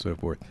changed and so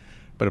forth.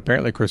 But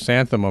apparently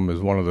chrysanthemum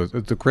is one of those.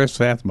 It's the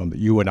chrysanthemum that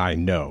you and I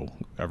know.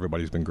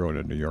 Everybody's been growing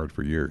it in the yard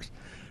for years.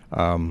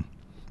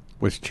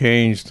 Was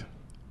changed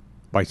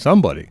by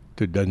somebody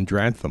to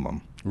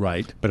dendranthemum.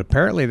 Right. But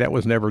apparently that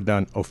was never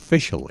done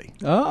officially.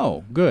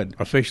 Oh, good.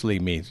 Officially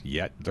means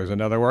yet there's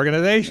another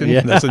organization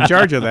that's in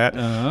charge of that.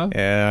 Uh-huh.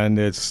 And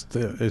it's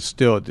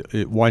still,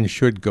 one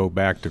should go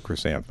back to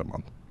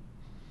chrysanthemum.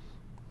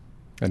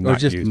 And Or not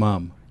just use,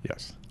 mum.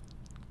 Yes.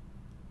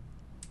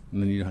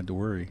 And then you don't have to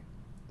worry.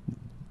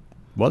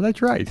 Well,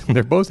 that's right.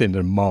 They're both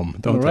into mum,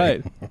 don't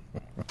Right. they?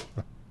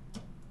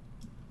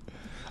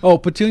 Oh,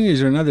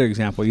 petunias are another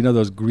example.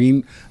 Those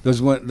green,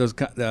 one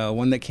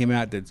that came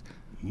out that's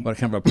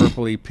kind of a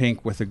purpley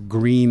pink with a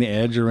green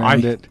edge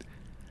around it.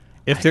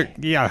 If they're,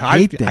 I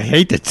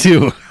hate it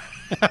too.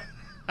 I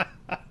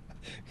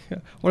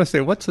want to say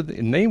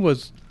the name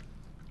was.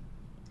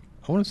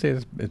 I want to say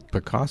it's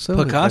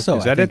Picasso. Picasso.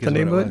 Is that it? The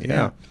name of it?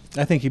 Yeah.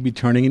 I think he'd be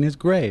turning in his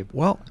grave.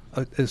 Well,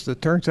 as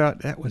it turns out,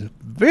 that was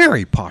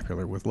very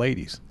popular with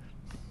ladies.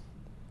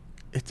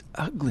 It's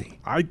ugly.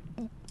 I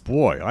think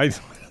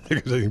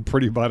there's anything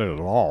pretty about it at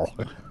all.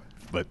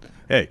 But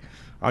hey,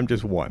 I'm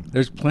just one.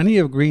 There's plenty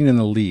of green in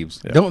the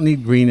leaves. Yeah. Don't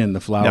need green in the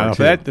flower. Now, if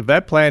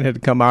that plant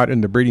had come out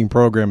in the breeding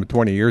program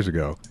 20 years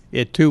ago,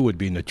 it too would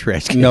be in the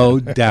trash can. No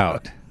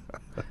doubt.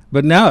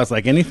 But now it's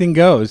like anything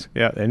goes.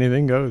 Yeah,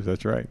 anything goes.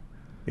 That's right.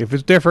 If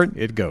it's different,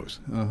 it goes.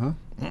 Uh-huh.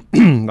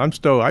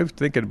 I was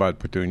thinking about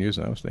petunias,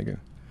 and I was thinking,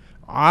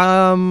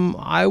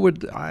 I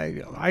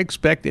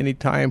expect any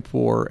time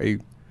for a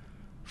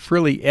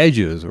frilly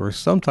edges or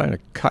some kind of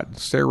cut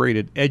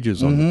serrated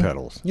edges on the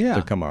petals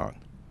to come out.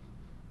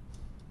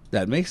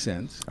 That makes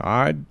sense.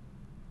 I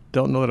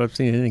don't know that I've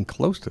seen anything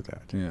close to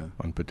that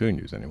on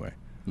petunias anyway.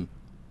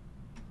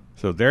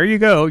 So there you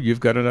go. You've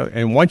got another,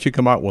 and once you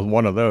come out with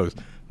one of those,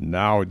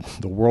 now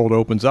the world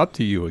opens up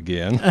to you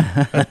again.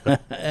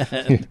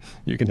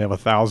 You can have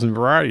 1,000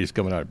 varieties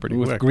coming out pretty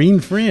with quick.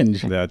 Green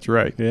fringe. That's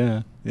right.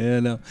 Yeah.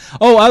 No.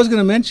 Oh, I was going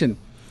to mention,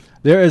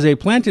 there is a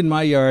plant in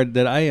my yard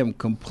that I am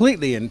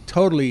completely and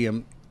totally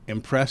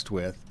impressed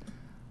with.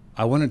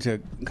 I wanted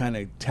to kind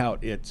of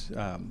tout its,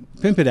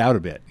 pimp it out a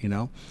bit,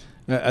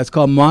 It's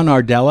called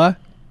Monardella.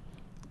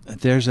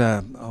 There's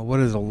what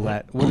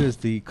is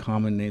the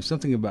common name?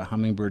 Something about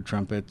hummingbird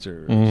trumpets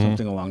or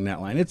something along that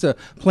line. It's a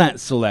plant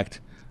select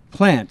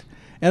plant.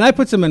 And I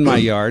put some in my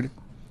yard.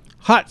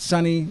 Hot,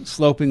 sunny,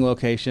 sloping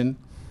location.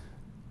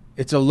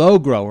 It's a low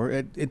grower.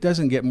 It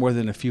doesn't get more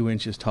than a few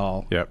inches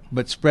tall. Yep.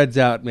 But spreads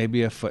out maybe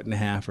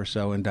 1.5 feet or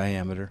so in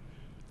diameter.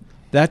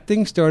 That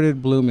thing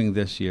started blooming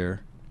this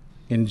year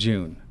in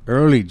June,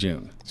 early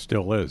June.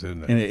 Still is,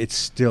 isn't it? And it's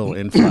still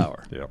in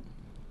flower. Yep.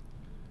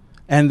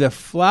 And the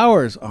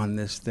flowers on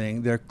this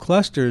thing, they're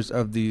clusters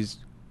of these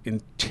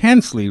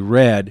intensely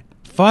red,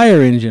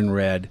 fire engine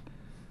red,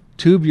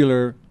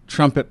 tubular,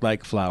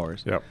 trumpet-like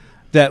flowers Yep.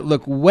 that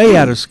look way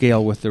out of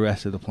scale with the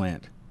rest of the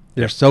plant.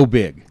 They're so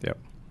big. Yep.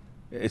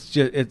 It's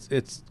just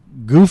it's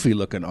goofy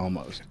looking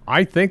almost.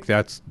 I think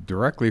that's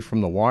directly from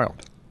the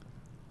wild.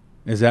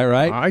 Is that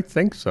right? I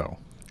think so.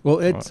 Well,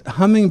 it's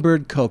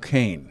hummingbird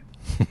cocaine.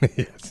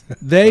 Yes.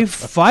 They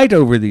fight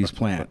over these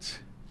plants.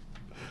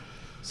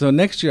 So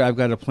next year I've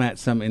got to plant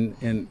some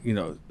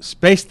in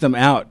space them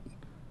out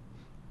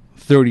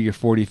 30 or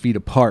 40 feet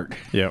apart.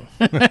 Yep.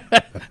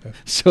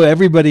 So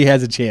everybody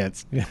has a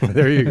chance.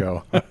 There you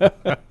go.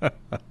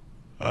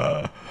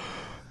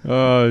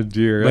 Oh,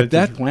 dear. But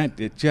that plant,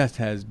 it just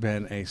has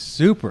been a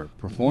super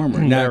performer.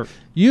 Now, There-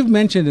 you've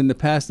mentioned in the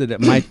past that it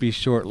might be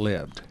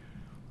short-lived.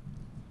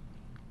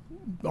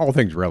 All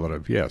things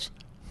relative, yes.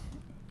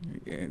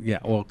 Yeah,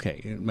 well,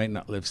 okay. It might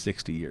not live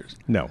 60 years.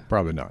 No,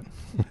 probably not.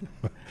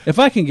 If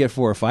I can get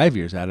 4 or 5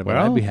 years out of it,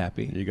 I'd be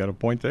happy. You got a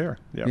point there.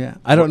 Yep. Yeah.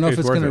 I don't know if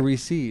it's worth going to it.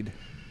 reseed.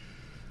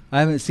 I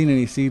haven't seen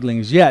any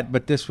seedlings yet,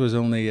 but this was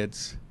only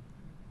its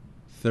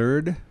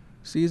 3rd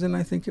season,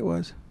 I think it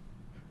was.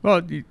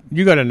 Well,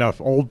 you got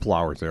enough old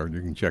flowers there, and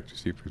you can check to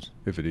see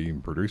if it even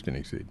produced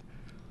any seed.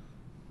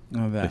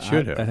 Oh, that It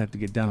should have. I'd have to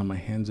get down on my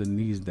hands and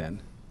knees then.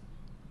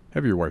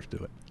 Have your wife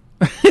do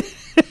it.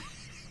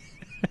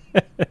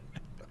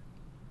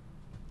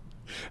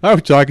 I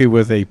was talking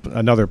with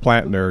another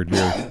plant nerd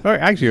here,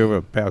 actually over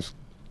the past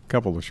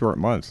couple of short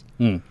months,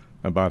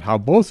 about how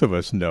both of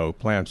us know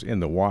plants in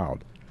the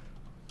wild.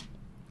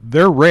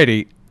 They're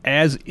ready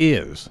as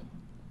is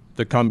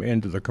to come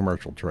into the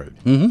commercial trade.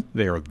 Mm-hmm.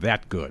 They are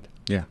that good.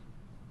 Yeah.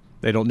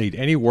 They don't need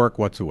any work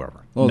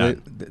whatsoever. Well,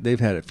 None. they've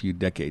had a few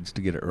decades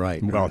to get it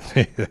right. Well,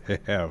 they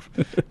have,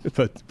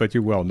 but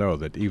you well know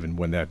that even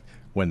when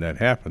that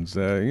happens,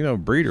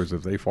 breeders,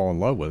 if they fall in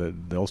love with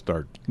it, they'll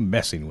start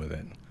messing with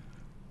it.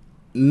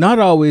 Not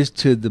always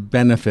to the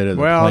benefit of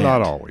the Well, plant.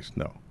 not always,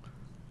 no.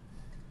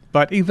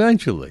 But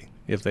eventually,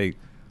 if they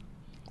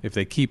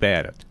keep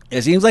at it,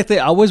 It seems like they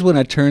always want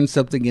to turn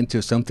something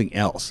into something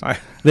else.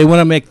 They want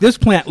to make this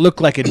plant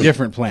look like a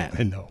different plant.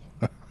 I know,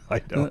 I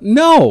don't.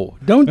 No,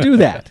 don't do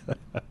that.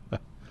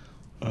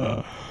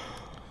 What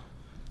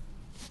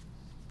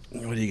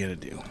are you going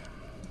to do?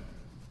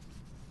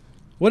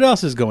 What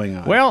else is going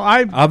on? Well,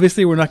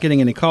 obviously we're not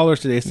getting any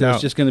callers today, so No.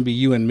 it's just going to be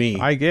you and me.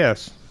 I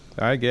guess.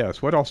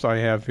 What else do I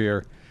have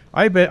here?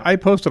 I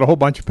posted a whole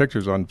bunch of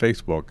pictures on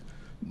Facebook,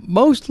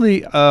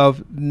 mostly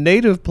of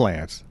native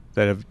plants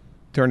that have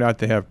turned out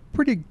to have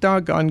pretty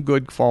doggone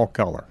good fall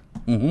color.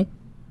 Mm-hmm.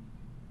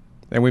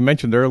 And we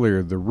mentioned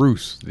earlier the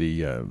rus,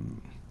 the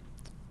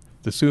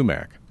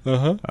sumac.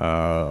 Uh-huh.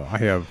 I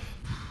have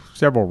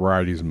several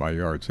varieties in my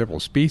yard, several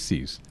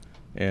species,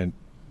 and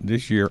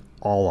this year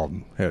all of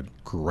them had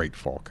great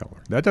fall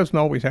color. That doesn't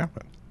always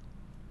happen.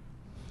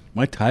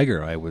 My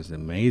tiger eye was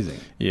amazing.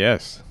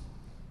 Yes,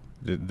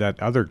 that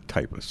other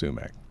type of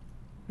sumac.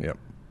 Yep.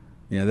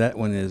 Yeah, that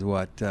one is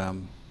what?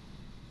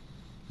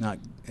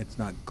 It's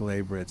not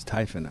glaber, it's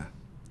typhona.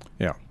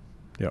 Yeah.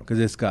 Yep. Because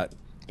it's got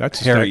That's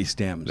the hairy stag-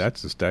 stems.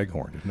 That's the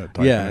staghorn, isn't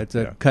it? Yeah, it's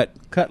a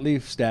cut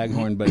leaf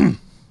staghorn, but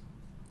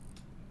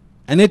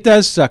and it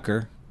does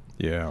sucker.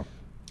 Yeah.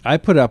 I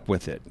put up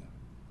with it.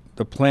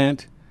 The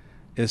plant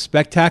is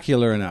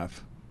spectacular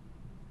enough.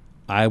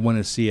 I want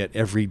to see it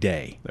every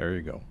day. There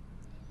you go.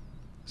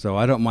 So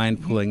I don't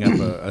mind pulling up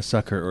a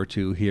sucker or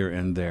two here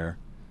and there.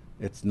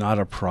 It's not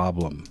a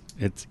problem.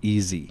 It's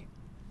easy.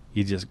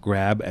 You just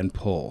grab and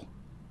pull.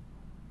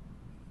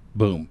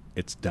 Boom,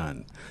 it's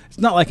done. It's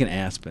not like an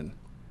aspen.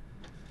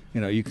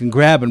 You can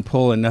grab and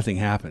pull and nothing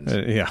happens.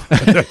 Yeah,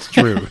 that's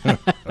true.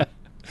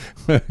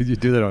 You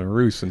do that on a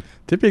roost, and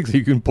typically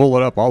you can pull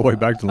it up all the way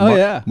back to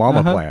the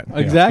mama plant. Yeah.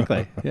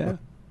 Exactly. Yeah.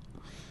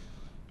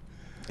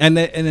 And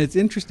it's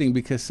interesting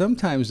because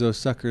sometimes those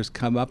suckers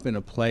come up in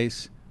a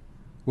place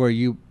where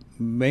you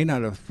may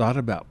not have thought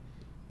about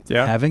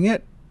having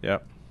it, Yeah.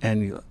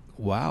 and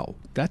wow,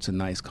 that's a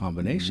nice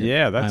combination.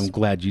 Yeah, I'm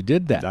glad you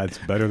did that. That's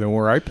better than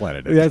where I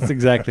planted it. That's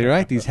exactly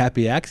right. These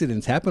happy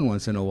accidents happen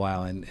once in a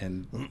while,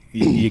 and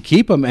you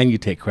keep them and you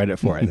take credit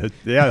for it.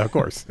 Yeah, of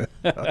course.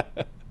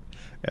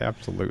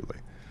 Absolutely.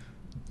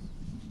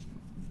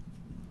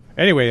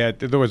 Anyway,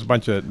 there was a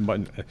bunch of.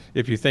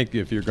 If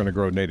you're going to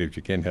grow natives,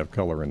 you can't have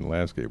color in the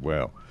landscape.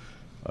 Well,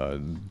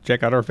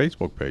 check out our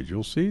Facebook page.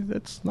 You'll see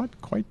that's not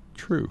quite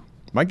true.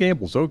 My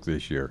Gamble's oak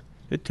this year,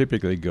 it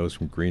typically goes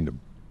from green to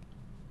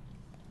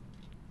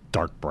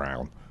dark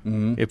brown,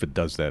 if it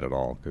does that at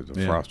all, because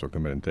the frost will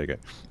come in and take it.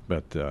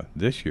 But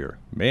this year,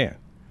 man,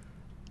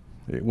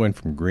 it went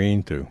from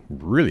green to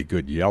really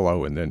good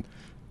yellow, and then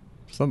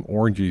some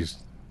oranges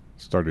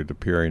started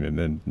appearing, and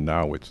then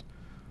now it's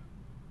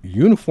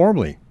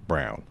uniformly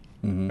brown,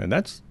 and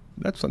that's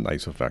a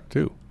nice effect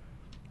too.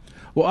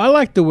 Well, I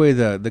like the way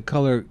the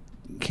color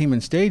came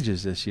in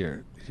stages this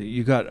year.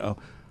 You got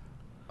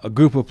a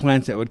group of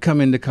plants that would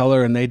come into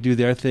color and they'd do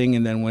their thing,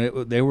 and then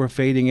when they were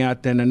fading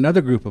out, then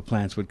another group of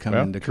plants would come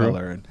into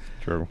color.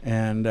 True.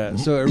 And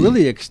so it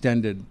really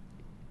extended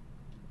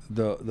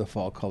the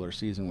fall color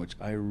season, which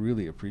I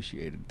really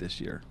appreciated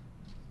this year.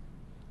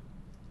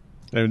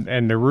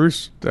 And the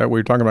roosts that we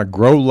were talking about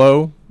grow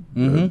low,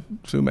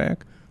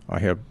 sumac. I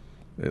have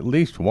at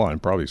least one,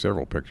 probably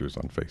several pictures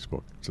on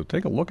Facebook. So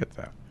take a look at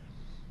that.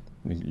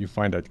 You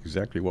find out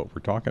exactly what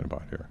we're talking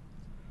about here.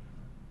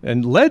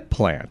 And lead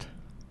plant,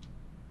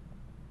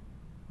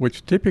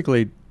 which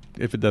typically,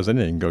 if it does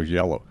anything, goes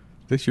yellow.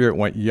 This year it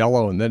went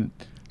yellow and then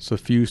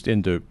suffused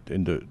into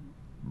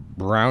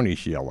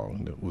brownish yellow,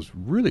 and it was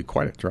really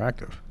quite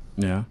attractive.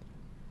 Yeah.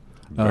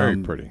 Very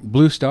pretty.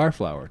 Blue star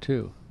flower,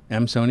 too.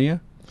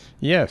 Amsonia?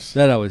 Yes.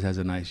 That always has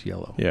a nice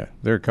yellow. Yeah,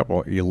 there are a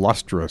couple.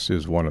 Illustris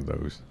is one of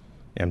those.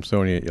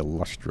 Amsonia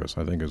illustris,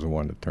 I think, is the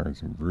one that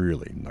turns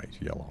really nice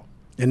yellow.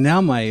 And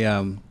now my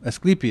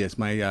Asclepias,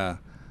 my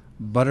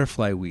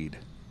butterfly weed,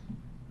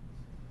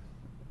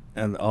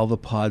 and all the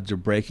pods are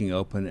breaking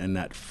open, and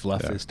that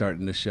fluff is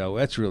starting to show.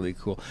 That's really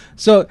cool.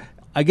 So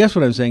I guess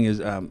what I'm saying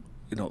is,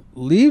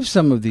 leave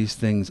some of these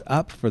things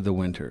up for the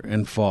winter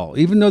and fall,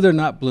 even though they're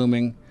not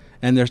blooming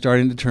and they're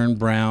starting to turn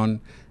brown,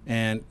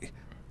 and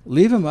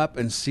leave them up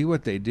and see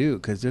what they do,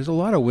 because there's a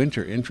lot of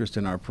winter interest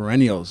in our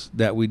perennials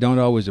that we don't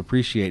always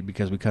appreciate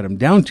because we cut them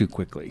down too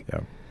quickly. Yeah.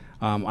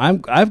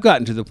 I've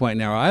gotten to the point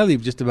now where I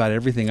leave just about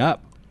everything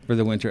up for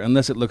the winter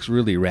unless it looks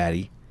really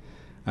ratty,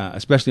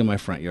 especially in my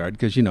front yard,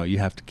 because you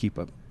have to keep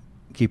up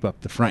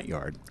the front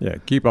yard. Yeah,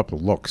 keep up the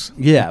looks.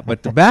 Yeah,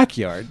 but the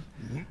backyard,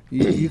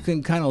 you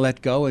can kind of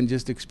let go and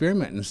just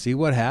experiment and see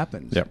what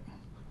happens. Yep.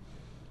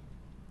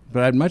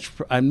 But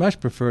I'd much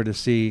prefer to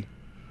see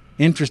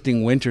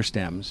interesting winter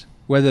stems,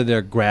 whether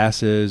they're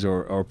grasses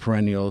or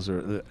perennials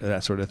or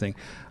that sort of thing.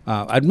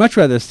 I'd much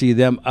rather see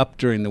them up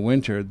during the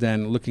winter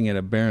than looking at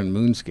a barren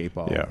moonscape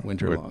all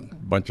winter with long. A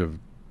bunch of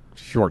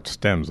short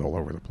stems all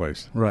over the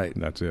place. Right.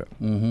 And that's it.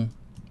 Mm-hmm.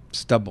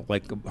 Stubble,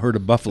 like a herd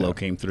of buffalo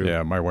came through.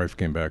 Yeah, my wife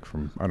came back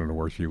from, I don't know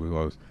where she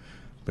was,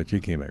 but she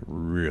came back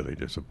really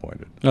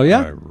disappointed. Oh,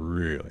 yeah?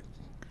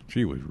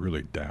 She was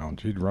really down.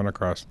 She'd run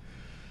across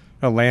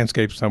a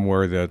landscape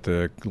somewhere that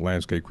the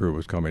landscape crew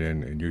was coming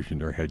in and using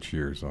their head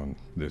shears on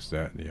this,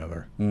 that, and the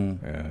other.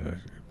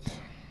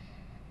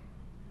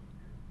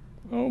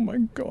 Oh, my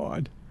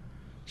God.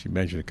 She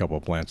mentioned a couple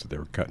of plants that they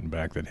were cutting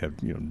back that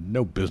had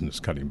no business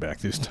cutting back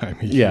this time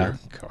of year.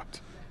 God.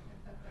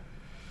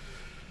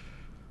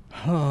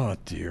 Oh,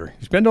 dear.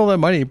 You spend all that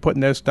money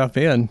putting that stuff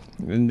in,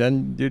 and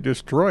then you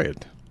destroy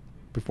it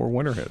before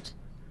winter hits.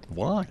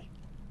 Why?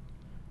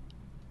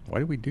 Why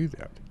do we do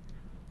that?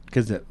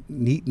 Because it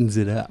neatens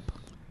it up.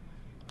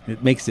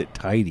 It makes it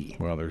tidy.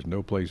 Well, there's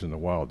no place in the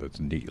wild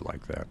that's neat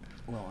like that.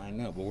 Well, I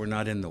know, but we're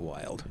not in the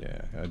wild.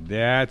 Yeah,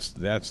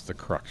 that's the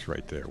crux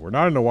right there. We're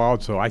not in the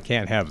wild, so I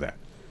can't have that.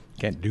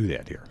 Can't do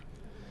that here.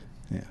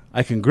 Yeah,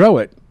 I can grow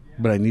it,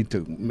 but I need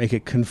to make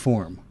it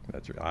conform.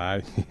 That's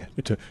right.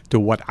 To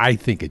what I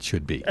think it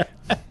should be,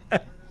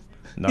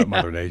 not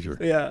Mother Nature.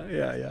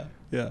 Yeah.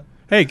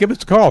 Hey, give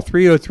us a call,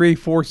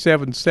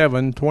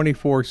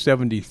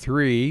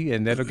 303-477-2473,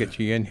 and that'll get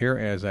you in here,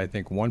 as I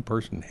think one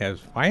person has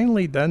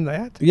finally done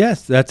that.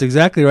 Yes, that's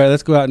exactly right.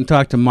 Let's go out and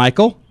talk to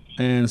Michael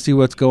and see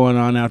what's going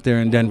on out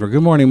there in Denver.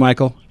 Good morning,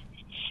 Michael.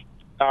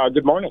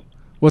 Good morning.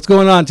 What's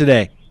going on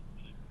today?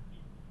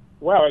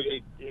 Well,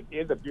 it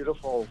is a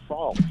beautiful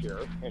fall here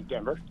in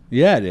Denver.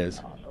 Yeah, it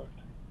is.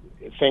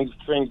 Things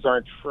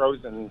aren't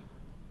frozen,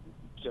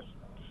 just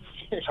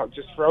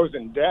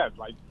frozen dead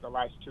like the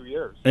last 2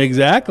 years.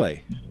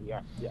 Exactly.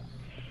 Yeah.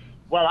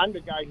 Well, I'm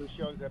the guy who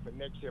shows up at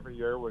Nick's every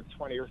year with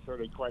 20 or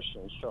 30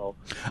 questions. So.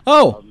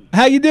 Oh,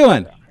 how you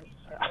doing?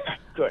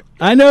 Good.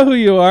 I know who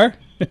you are.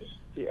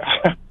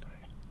 Yeah.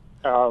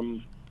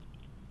 I'm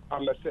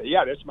gonna say,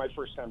 this is my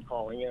first time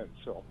calling in.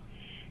 So,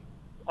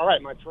 all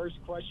right, my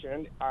first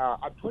question: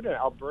 I put an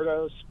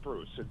Alberta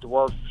spruce, a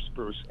dwarf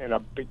spruce, in a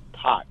big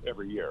pot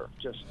every year,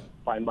 just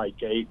by my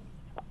gate.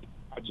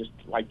 I just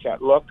like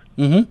that look.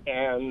 Mm-hmm.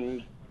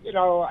 And,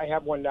 I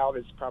have one now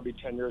that's probably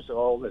 10 years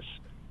old. It's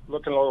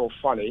looking a little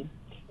funny.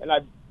 And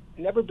I've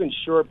never been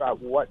sure about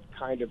what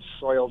kind of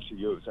soil to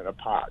use in a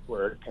pot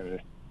where it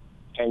can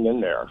hang in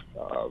there.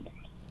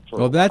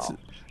 Well,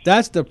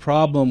 that's the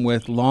problem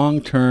with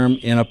long-term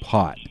in a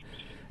pot,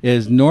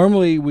 is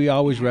normally we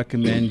always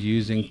recommend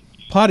using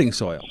potting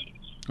soil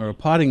or a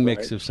potting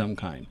mix of some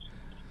kind.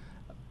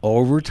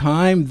 Over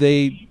time,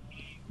 they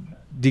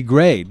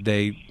degrade.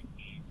 They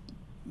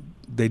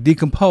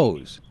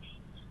decompose,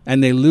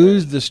 and they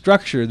lose the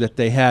structure that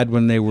they had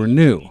when they were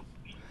new.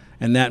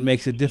 And that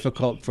makes it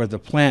difficult for the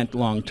plant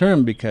long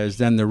term, because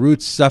then the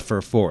roots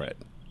suffer for it.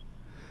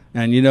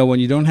 And when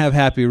you don't have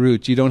happy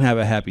roots, you don't have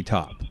a happy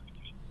top.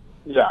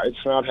 Yeah,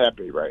 it's not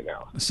happy right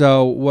now.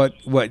 So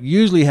what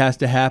usually has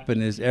to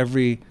happen is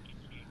every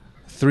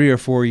 3 or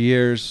 4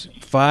 years,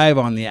 5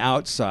 on the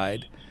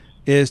outside,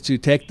 is to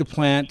take the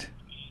plant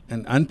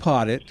and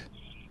unpot it,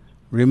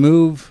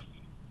 remove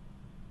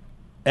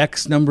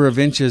X number of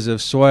inches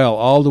of soil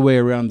all the way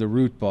around the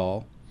root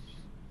ball,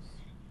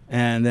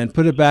 and then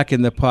put it back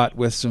in the pot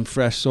with some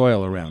fresh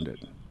soil around it.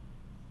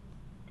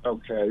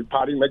 Okay,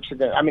 potting mix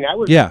again. I mean, I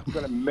was Yeah.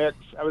 going to mix.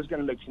 I was going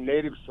to mix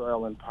native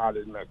soil and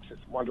potted mix.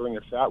 Wondering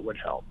if that would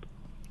help.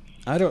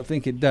 I don't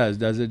think it does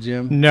it,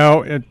 Jim?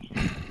 No,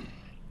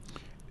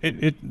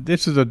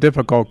 this is a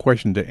difficult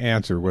question to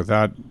answer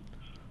without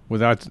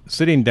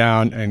sitting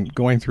down and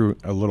going through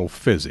a little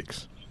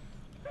physics.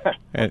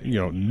 And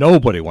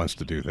nobody wants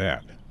to do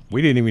that.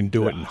 We didn't even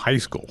do it in high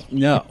school.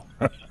 No.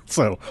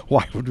 So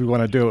why would we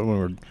want to do it when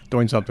we're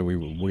doing something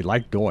we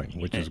like doing,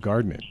 which is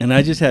gardening? And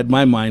I just had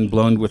my mind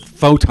blown with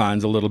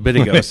photons a little bit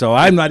ago, so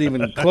I'm not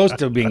even close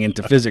to being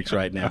into physics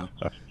right now.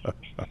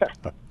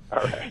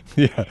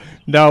 Yeah,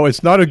 no,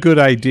 it's not a good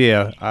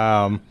idea.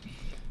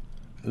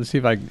 Let's see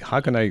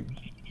how can I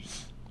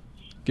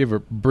give a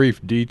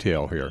brief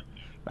detail here.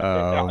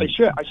 I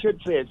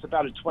should say it's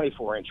about a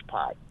 24-inch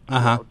pot,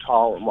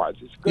 tall and wide.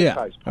 It's a good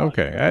size pot.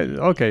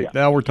 Okay.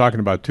 Now we're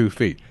talking about 2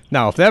 feet.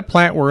 Now, if that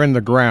plant were in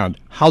the ground,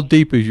 how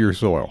deep is your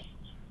soil?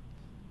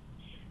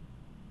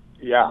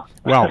 Yeah.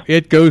 Well,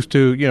 it goes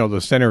to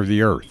the center of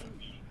the earth.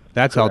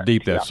 That's Correct. how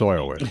deep that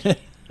soil is.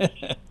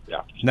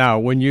 Yeah. Now,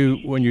 when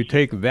you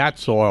take that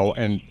soil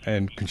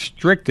and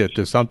constrict it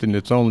to something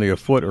that's only a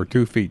foot or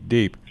 2 feet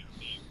deep,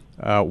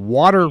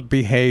 water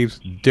behaves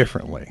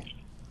differently.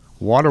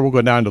 Water will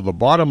go down to the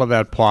bottom of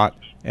that pot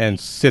and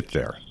sit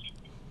there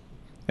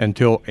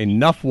until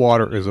enough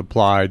water is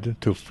applied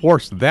to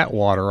force that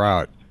water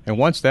out. And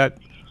once that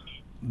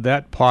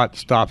pot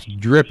stops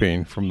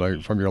dripping from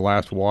your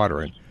last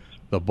watering,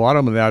 the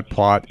bottom of that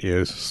pot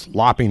is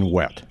slopping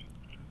wet.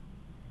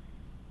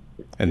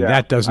 And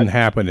that doesn't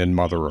happen in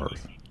Mother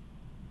Earth.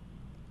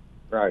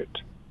 Right.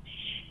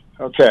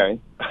 Okay.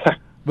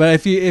 But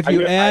if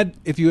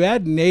you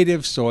add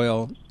native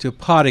soil to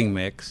potting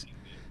mix,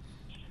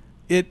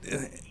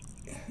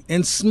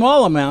 in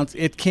small amounts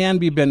it can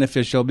be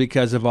beneficial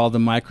because of all the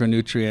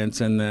micronutrients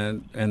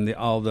and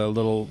all the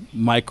little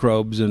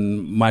microbes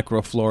and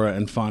microflora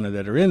and fauna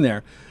that are in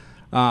there.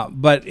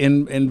 But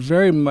in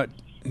very much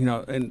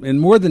in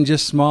more than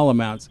just small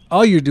amounts,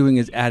 all you're doing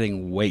is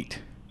adding weight.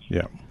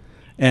 Yeah.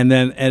 And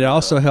then it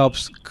also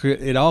helps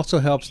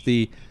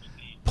the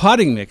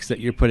potting mix that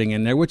you're putting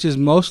in there, which is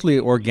mostly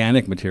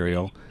organic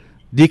material,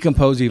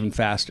 decompose even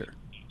faster.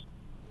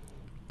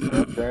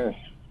 Okay.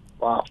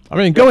 Wow. I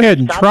mean, go ahead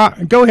and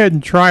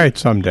try it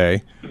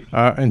someday,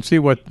 and see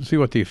what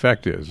the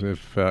effect is.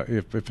 If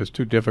it's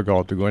too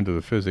difficult to go into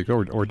the physics,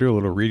 or do a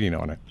little reading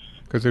on it,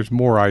 because there's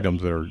more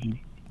items that are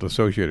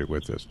associated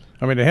with this.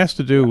 I mean, it has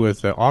to do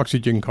with the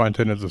oxygen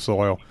content of the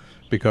soil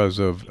because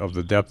of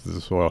the depth of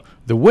the soil.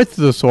 The width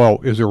of the soil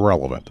is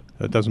irrelevant.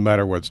 It doesn't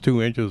matter whether it's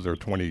 2 inches or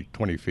 20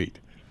 feet.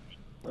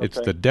 Okay. It's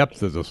the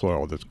depth of the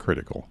soil that's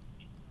critical.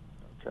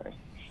 Okay.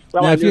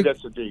 Well, I knew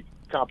this would be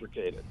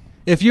complicated.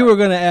 If you were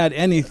going to add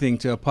anything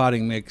to a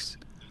potting mix,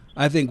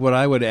 I think what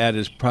I would add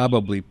is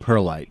probably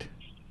perlite.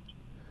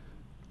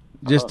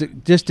 Just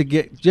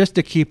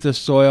to keep the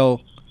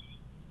soil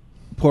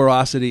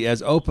porosity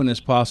as open as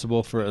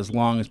possible for as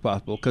long as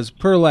possible, because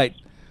perlite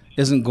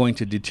isn't going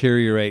to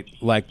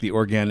deteriorate like the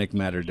organic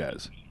matter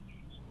does.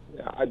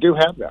 Yeah, I do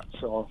have that,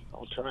 so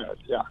I'll try it.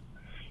 Yeah.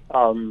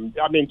 I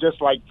mean,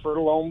 just like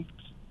Fertilome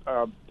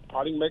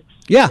potting mix.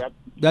 Yeah,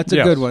 that's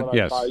a good one. What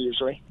I buy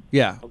usually.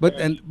 Yeah,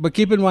 okay. but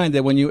keep in mind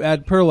that when you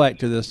add perlite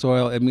to the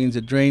soil, it means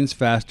it drains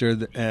faster,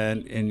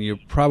 and you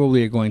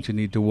probably are going to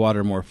need to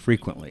water more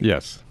frequently.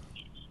 Yes.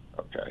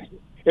 Okay.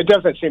 It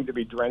doesn't seem to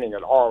be draining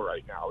at all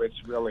right now. It's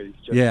really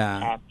just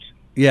packed.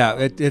 Yeah,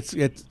 it's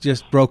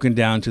just broken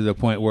down to the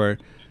point where,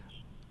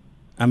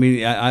 I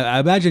mean, I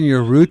imagine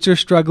your roots are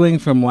struggling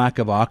from lack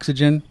of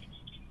oxygen.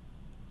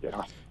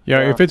 Yeah.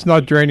 Yeah, if it's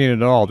not draining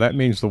at all, that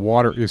means the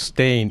water is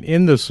staying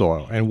in the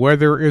soil. And where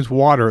there is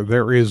water,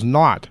 there is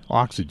not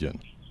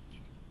oxygen.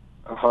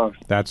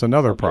 That's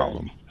another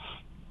problem.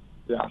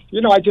 Yeah.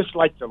 I just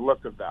like the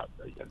look of that.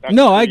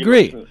 No, I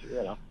agree.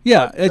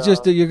 Yeah, but, it's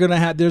just that you're going to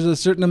have, there's a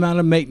certain amount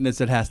of maintenance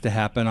that has to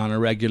happen on a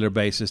regular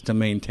basis to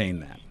maintain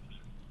that.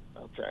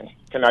 Okay.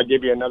 Can I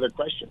give you another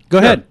question? Go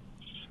ahead.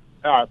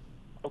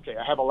 Okay,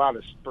 I have a lot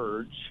of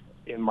spurge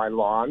in my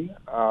lawn,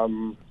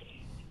 and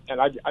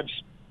I've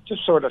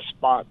just sort of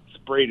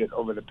sprayed it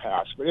over the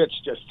past, but it's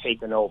just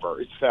taken over.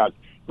 It's that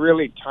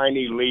really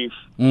tiny leaf,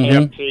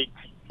 cake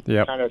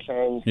kind of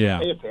thing. Yeah.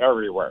 It's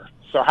everywhere.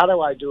 So how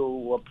do I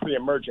do a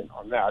pre-emergent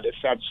on that, if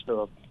that's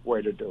the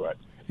way to do it?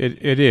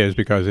 It is,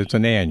 because it's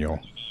an annual.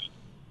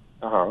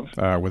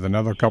 With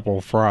another couple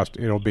of frost,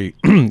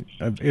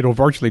 it'll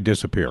virtually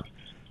disappear.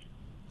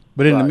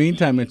 But in the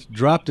meantime, it's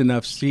dropped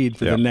enough seed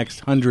for the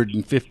next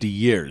 150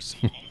 years.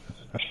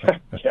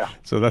 Yeah.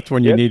 So that's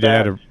when you need to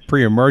add a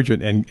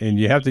pre-emergent, and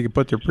you have to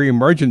put the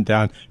pre-emergent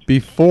down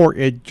before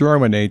it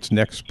germinates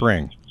next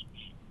spring.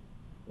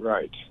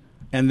 Right.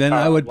 And then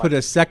I would put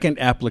a second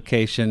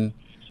application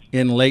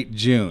in late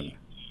June.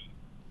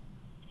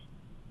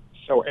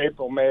 So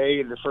April,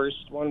 May, the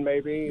first one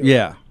maybe?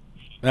 Yeah.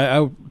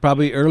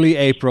 Probably early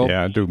April.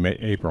 Yeah, do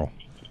April.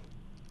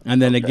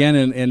 And then again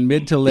in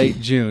mid to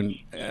late June,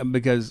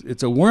 because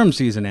it's a worm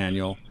season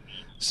annual.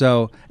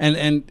 So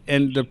and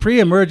the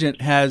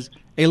pre-emergent has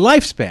a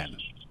lifespan.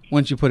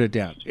 once you put it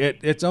down.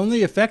 It's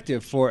only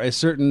effective for a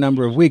certain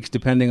number of weeks,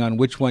 depending on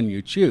which one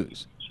you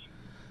choose.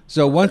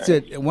 So once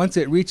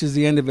it reaches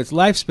the end of its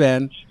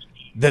lifespan,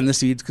 then the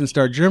seeds can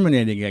start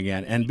germinating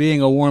again. And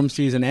being a warm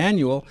season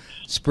annual,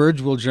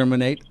 spurge will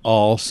germinate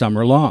all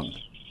summer long.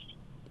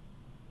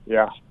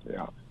 Yeah.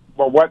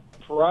 Well, what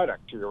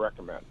product do you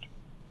recommend?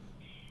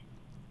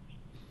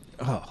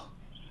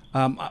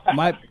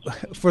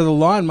 For the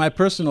lawn, my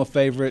personal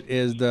favorite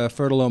is the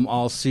Fertilome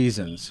All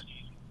Seasons.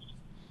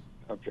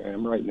 Okay,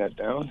 I'm writing that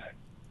down.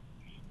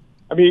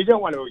 I mean, you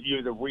don't want to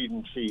use a weed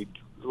and feed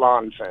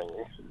lawn thing,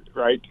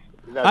 right?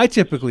 I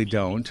typically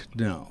don't,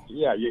 no.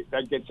 Yeah,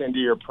 that gets into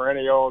your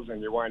perennials,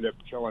 and you wind up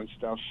killing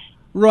stuff.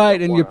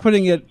 Right, and you're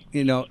putting it,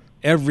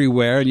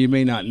 everywhere, and you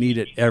may not need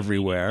it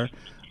everywhere.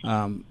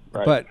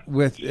 Right. But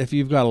if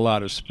you've got a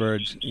lot of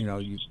spurge,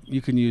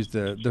 you can use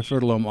the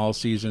Fertilome All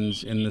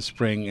Seasons in the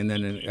spring and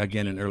then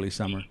again in early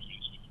summer.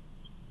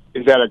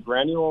 Is that a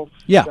granule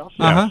stuff?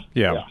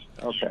 Yeah.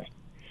 Okay.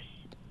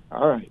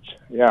 All right.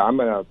 Yeah, I'm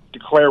going to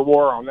declare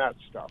war on that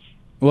stuff.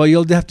 Well,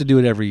 you'll have to do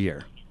it every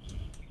year.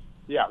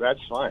 Yeah, that's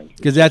fine.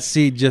 Because that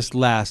seed just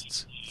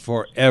lasts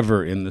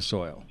forever in the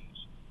soil.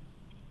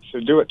 So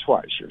do it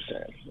twice, you're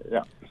saying.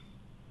 Yeah.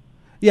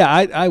 Yeah,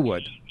 I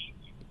would.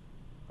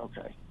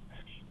 Okay.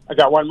 I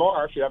got one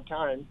more if you have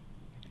time.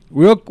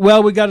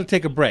 Well, we got to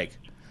take a break.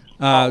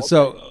 Okay.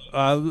 So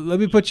let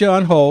me put you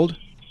on hold,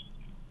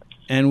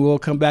 and we'll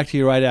come back to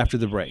you right after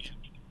the break.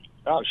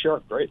 Oh,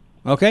 sure. Great.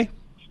 Okay?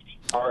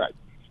 All right.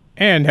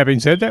 And having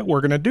said that,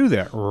 we're going to do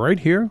that right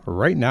here,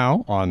 right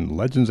now on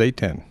Legends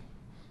 810.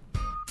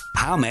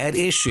 How mad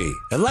is she?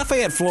 At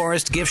Lafayette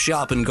Florist Gift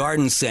Shop and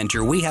Garden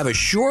Center, we have a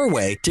sure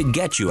way to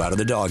get you out of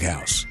the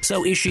doghouse.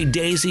 So is she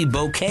Daisy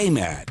Bouquet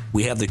mad?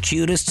 We have the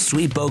cutest,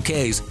 sweet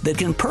bouquets that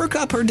can perk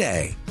up her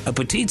day. A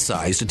petite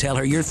size to tell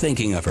her you're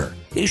thinking of her.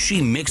 Is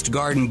she Mixed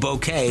Garden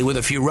Bouquet with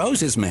a few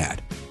roses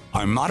mad?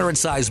 Our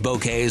moderate-sized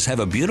bouquets have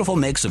a beautiful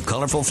mix of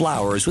colorful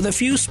flowers with a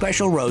few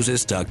special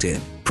roses tucked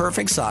in.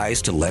 Perfect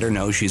size to let her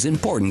know she's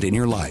important in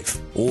your life.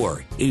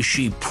 Or is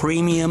she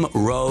Premium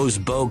Rose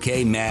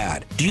Bouquet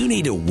mad? Do you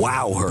need to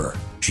wow her?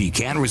 She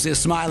can't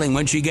resist smiling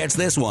when she gets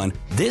this one.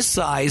 This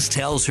size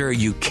tells her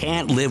you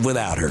can't live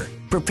without her.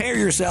 Prepare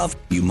yourself,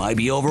 you might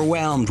be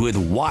overwhelmed with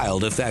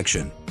wild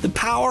affection. The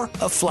power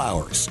of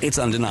flowers, it's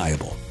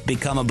undeniable.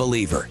 Become a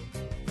believer.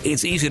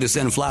 It's easy to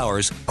send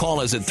flowers. Call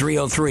us at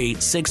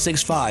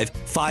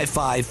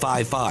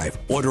 303-665-5555.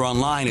 Order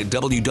online at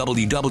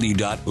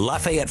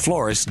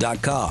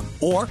www.LafayetteFlorist.com.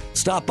 Or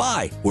stop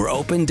by. We're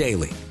open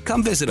daily.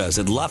 Come visit us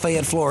at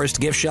Lafayette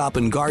Florist Gift Shop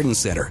and Garden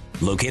Center,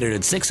 located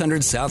at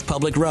 600 South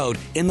Public Road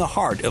in the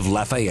heart of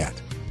Lafayette.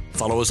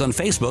 Follow us on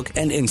Facebook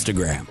and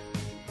Instagram.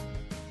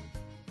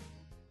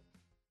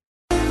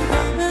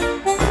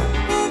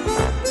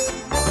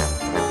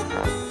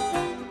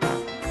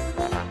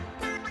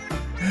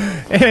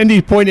 And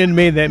he pointed at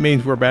me. That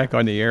means we're back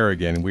on the air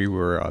again. We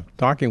were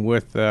talking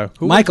with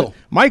Michael.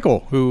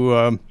 Michael, who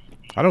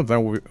I don't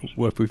know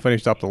if we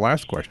finished up the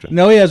last question.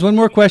 No, he has one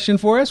more question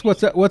for us.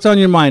 What's on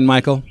your mind,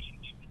 Michael?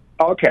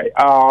 Okay,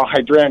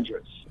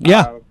 hydrangeas.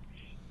 Yeah.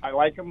 I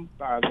like them.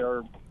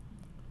 They're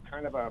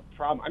kind of a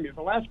problem. I mean,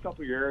 the last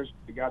couple of years,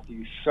 we got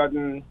these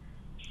sudden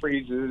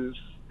freezes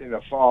in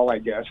the fall, I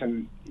guess,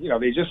 and,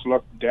 they just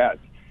look dead.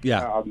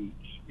 Yeah.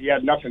 You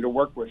had nothing to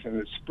work with in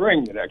the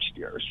spring the next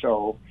year,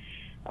 so...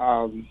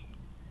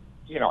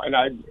 and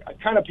I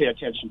kind of pay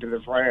attention to the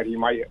variety.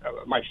 My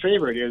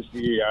favorite is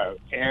the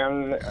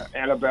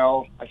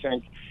Annabelle, I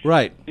think.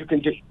 Right. You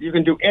can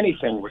do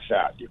anything with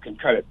that. You can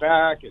cut it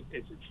back.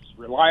 It's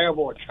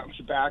reliable. It comes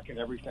back and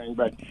everything.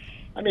 But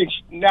I mean,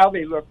 now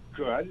they look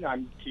good.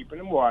 I'm keeping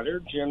them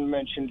watered. Jim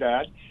mentioned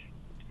that.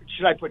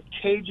 Should I put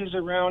cages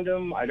around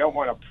them? I don't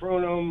want to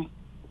prune them.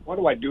 What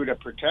do I do to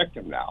protect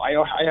them now? I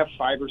have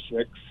 5 or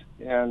 6,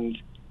 and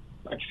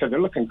like I said, they're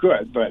looking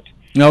good, but.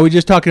 No, are we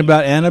just talking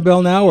about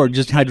Annabelle now, or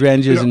just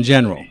hydrangeas in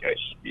general?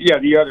 Yeah,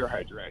 the other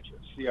hydrangeas,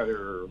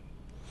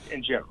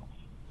 in general.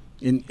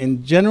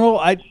 In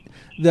general,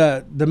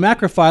 the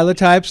macrophylla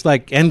types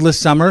like Endless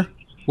Summer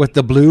with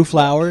the blue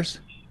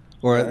flowers,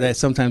 or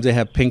sometimes they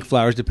have pink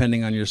flowers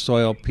depending on your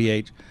soil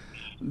pH.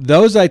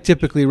 Those I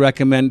typically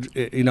recommend,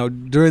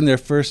 during their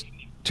first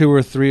 2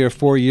 or 3 or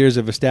 4 years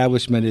of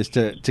establishment, is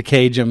to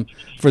cage them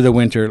for the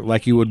winter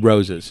like you would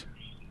roses.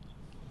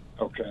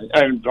 Okay,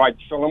 and like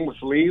fill them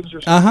with leaves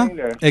or something?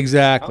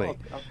 Exactly. Oh,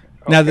 okay.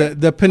 Now,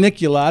 the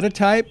paniculata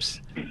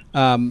types,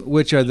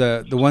 which are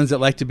the ones that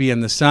like to be in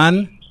the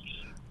sun,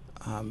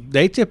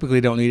 they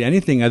typically don't need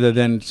anything other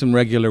than some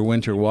regular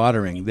winter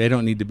watering. They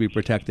don't need to be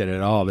protected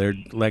at all. They're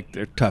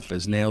tough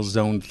as nails,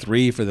 zone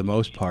 3 for the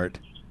most part.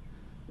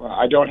 Well,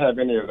 I don't have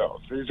any of those.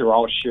 These are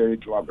all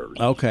shade lovers.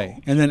 Okay,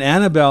 and then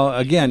Annabelle,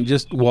 again,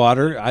 just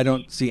water. I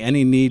don't see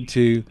any need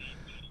to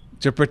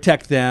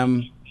protect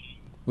them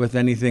with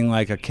anything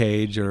like a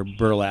cage or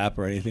burlap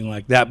or anything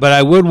like that. But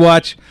I would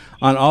watch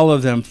on all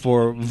of them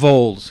for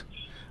voles.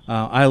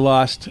 I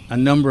lost a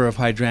number of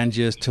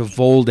hydrangeas to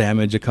vole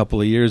damage a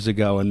couple of years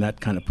ago, and that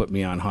kind of put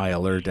me on high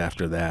alert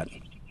after that.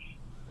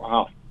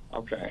 Wow.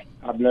 Okay.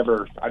 I've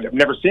never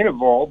seen a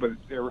vole, but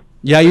they're...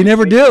 Yeah, you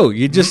never do.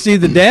 You just see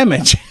the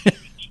damage.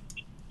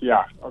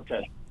 Yeah,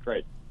 okay,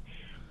 great.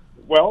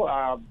 Well,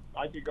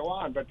 I could go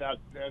on, but that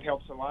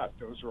helps a lot.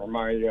 Those were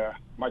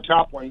my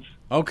top ones.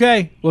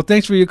 Okay. Well,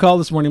 thanks for your call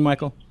this morning,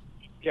 Michael.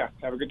 Yeah,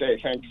 have a good day.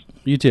 Thanks.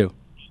 You too.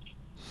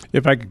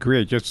 If I could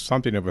create just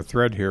something of a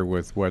thread here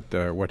with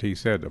what he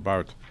said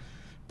about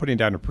putting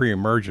down a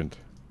pre-emergent,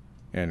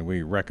 and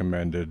we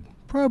recommended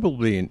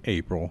probably in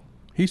April.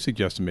 He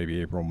suggested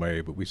maybe April,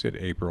 May, but we said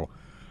April.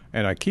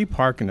 And I keep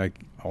harking.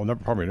 I'll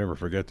probably never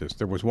forget this.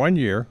 There was one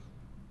year.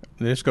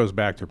 This goes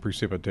back to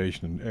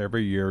precipitation.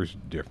 Every year is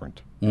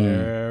different.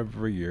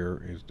 Every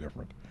year is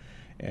different.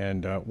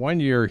 And one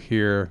year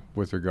here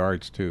with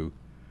regards to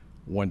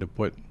when to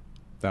put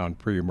down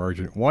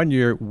pre-emergent. One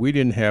year we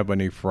didn't have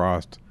any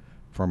frost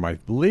from, I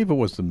believe it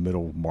was the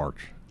middle of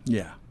March.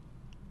 Yeah.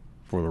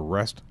 For the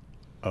rest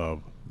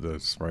of the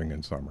spring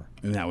and summer.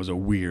 And that was a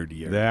weird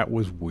year. That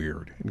was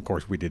weird. And of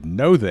course we didn't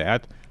know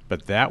that,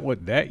 but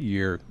that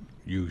year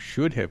you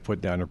should have put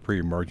down a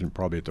pre-emergent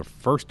probably at the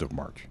 1st of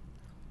March.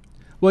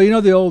 Well, you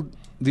know,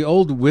 the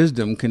old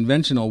wisdom,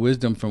 conventional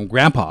wisdom from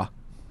Grandpa,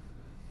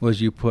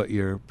 was you put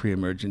your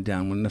pre-emergent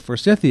down when the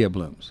forsythia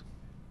blooms.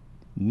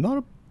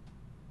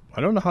 I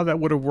don't know how that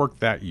would have worked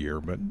that year,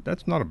 but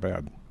that's not a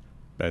bad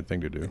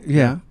thing to do.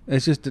 Yeah,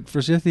 it's just that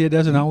forsythia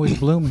doesn't always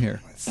bloom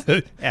here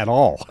at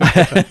all.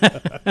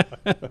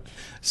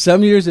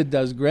 Some years it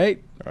does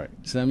great. Right.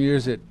 Some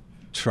years it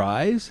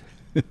tries.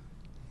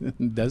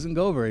 It doesn't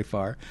go very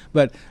far.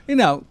 But, you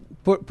know,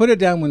 put it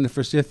down when the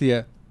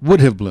forsythia would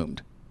have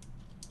bloomed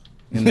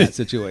in that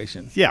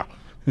situation. Yeah.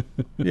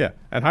 Yeah.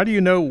 And how do you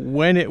know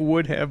when it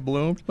would have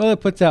bloomed? Well, it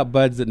puts out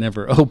buds that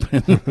never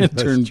open and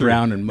turn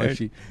brown and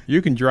mushy. And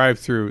you can drive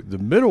through the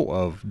middle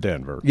of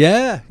Denver.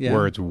 Yeah.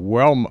 Where it's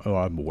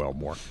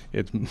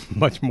it's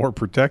much more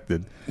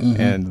protected. Mm-hmm.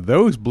 And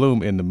those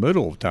bloom in the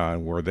middle of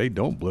town where they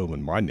don't bloom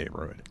in my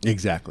neighborhood.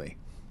 Exactly.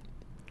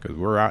 Because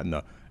we're out in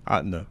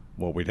the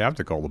what we'd have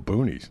to call the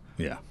boonies.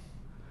 Yeah.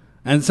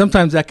 And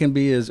sometimes that can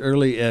be as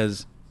early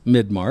as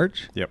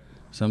mid-March. Yep.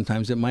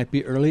 Sometimes it might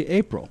be early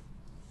April.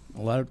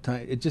 A lot of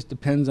time, it just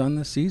depends on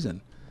the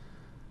season.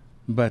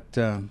 But,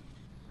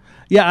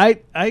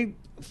 I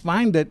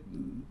find that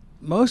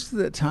most of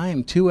the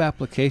time 2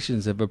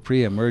 applications of a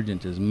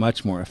pre-emergent is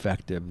much more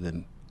effective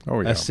than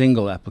a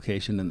single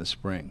application in the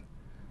spring.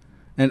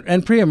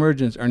 And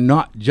pre-emergents are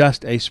not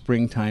just a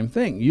springtime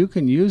thing. You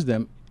can use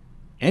them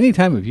any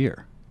time of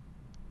year.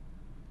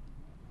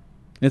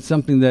 It's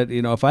something that,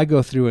 you know, if I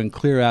go through and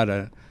clear out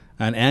an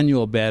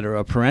annual bed or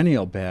a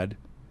perennial bed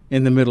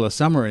in the middle of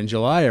summer in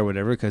July or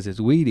whatever because it's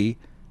weedy,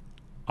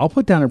 I'll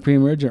put down a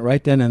pre-emergent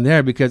right then and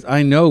there because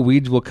I know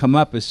weeds will come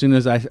up as soon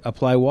as I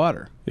apply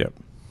water. Yep.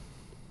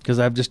 Because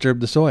I've disturbed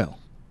the soil.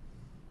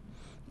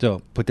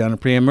 So put down a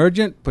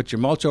pre-emergent, put your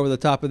mulch over the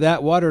top of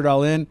that, water it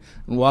all in,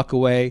 and walk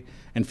away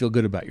and feel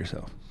good about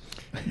yourself.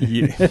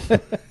 Yeah.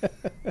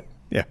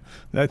 Yeah.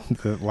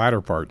 The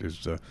latter part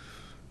is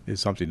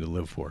something to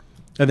live for.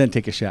 And then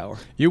take a shower.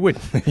 You would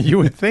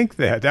think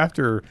that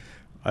after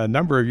a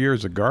number of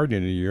years of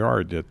gardening in your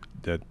yard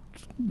that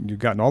you've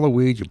gotten all the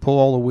weeds, you pull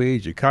all the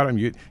weeds, you cut them,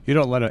 you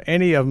don't let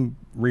any of them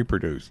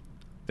reproduce,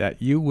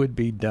 that you would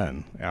be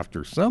done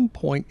after some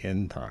point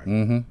in time.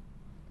 Mm-hmm.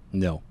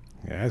 No.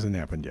 It hasn't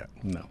happened yet.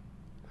 No.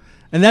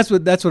 And that's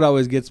what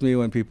always gets me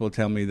when people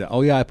tell me that,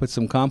 oh, yeah, I put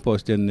some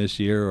compost in this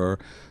year or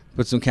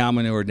put some cow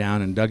manure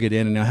down and dug it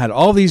in and I had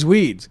all these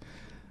weeds.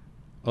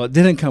 Well, it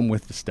didn't come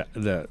with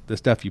the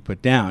stuff you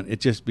put down.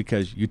 It's just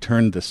because you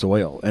turned the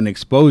soil and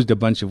exposed a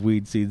bunch of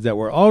weed seeds that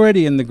were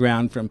already in the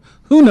ground from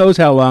who knows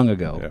how long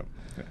ago. Yep.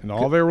 And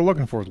all they were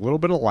looking for was a little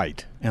bit of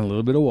light. And a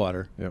little bit of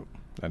water. Yep.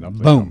 And up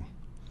they boom. come.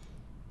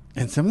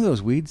 And some of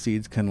those weed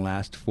seeds can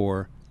last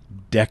for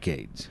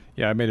decades.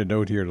 Yeah, I made a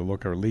note here to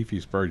look at leafy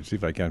spurge, see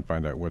if I can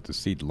find out what the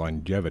seed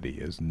longevity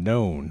is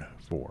known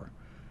for,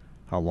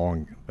 how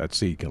long that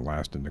seed can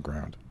last in the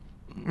ground.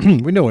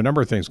 We know a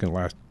number of things can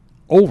last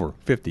over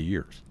 50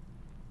 years.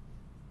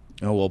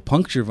 Oh, well,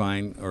 puncture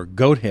vine or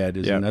goat head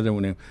is another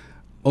one.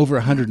 Over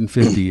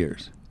 150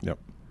 years. Yep.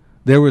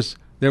 There was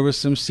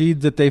some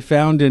seeds that they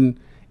found in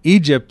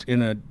Egypt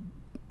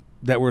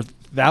that were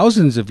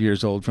thousands of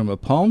years old from a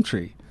palm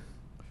tree.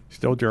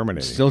 Still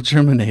germinating. Still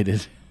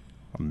germinated.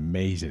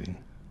 Amazing.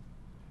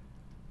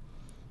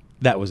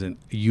 That was a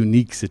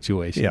unique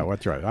situation. Yeah,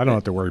 that's right. I don't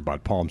have to worry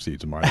about palm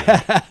seeds in my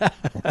life.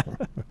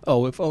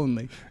 Oh, if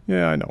only.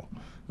 Yeah, I know.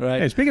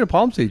 Right. Hey, speaking of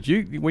palm seeds,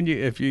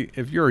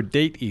 if you're a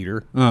date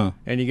eater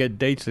and you get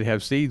dates that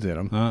have seeds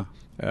in them,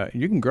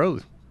 you can grow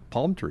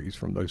palm trees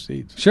from those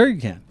seeds. Sure,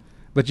 you can,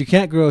 but you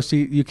can't grow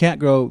You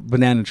can't grow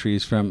banana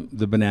trees from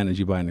the bananas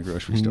you buy in the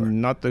grocery store.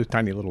 Not those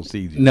tiny little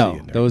seeds. You see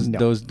in there.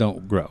 Those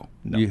don't grow.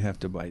 No. You have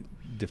to buy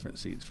different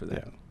seeds for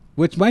that. Yeah.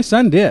 Which my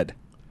son did.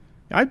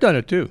 I've done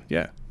it too.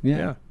 Yeah.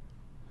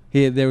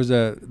 They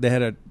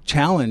had a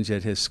challenge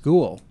at his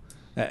school,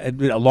 a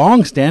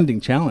long-standing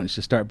challenge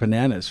to start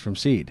bananas from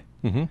seed.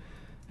 Mm-hmm.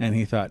 And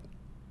he thought,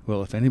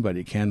 Well, if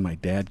anybody can, my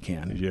dad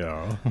can.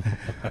 Yeah.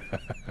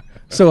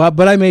 So,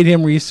 but I made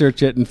him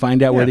research it and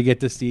find out where Yeah. to get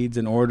the seeds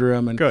and order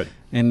them. And, Good.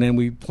 And then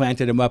we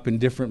planted them up in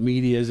different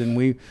medias, and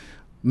we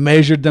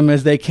measured them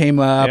as they came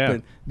up Yeah.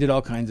 and did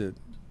all kinds of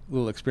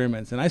little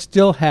experiments. And I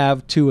still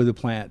have 2 of the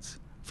plants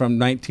from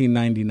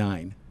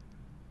 1999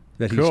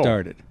 that he Cool.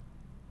 started.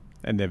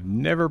 And they've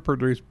never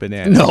produced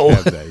bananas, No,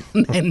 have they?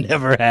 they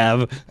never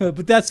have.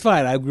 But that's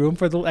fine. I grew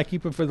them I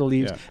keep them for the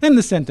leaves Yeah. and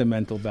the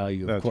sentimental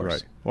value, of That's course.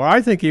 right. Well,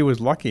 I think he was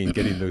lucky in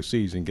getting those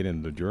seeds and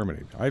getting them to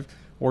Germany. I've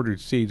ordered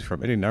seeds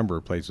from any number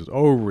of places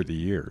over the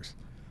years,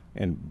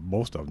 and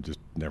most of them just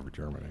never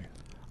germinate.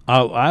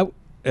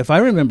 If I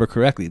remember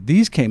correctly,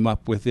 these came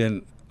up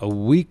within a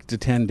week to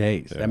 10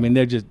 days. Yeah. I mean,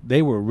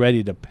 they were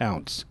ready to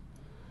pounce.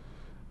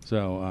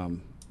 So,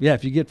 yeah,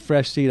 if you get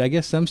fresh seed, I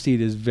guess some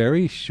seed is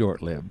very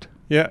short-lived.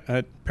 Yeah,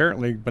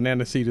 apparently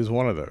banana seed is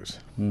one of those.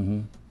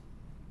 Mm-hmm.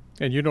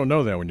 And you don't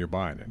know that when you're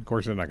buying it. Of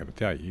course, they're not going to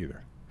tell you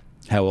either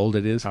How old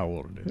it is? how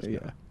old it is.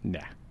 Yeah. Nah,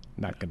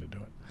 not going to do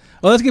it.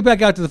 Well, let's get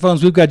back out to the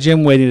phones. We've got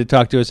Jim waiting to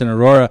talk to us in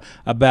Aurora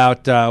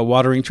about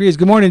watering trees.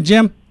 Good morning,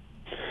 Jim.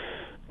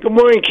 Good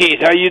morning, Keith.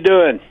 How you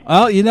doing?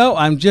 Well,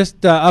 I'm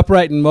just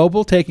upright and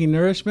mobile, taking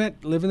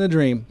nourishment, living the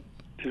dream.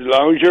 As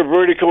long as you're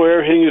vertical,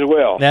 everything is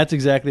well. That's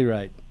exactly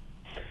right.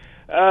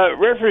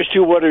 Reference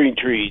to watering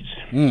trees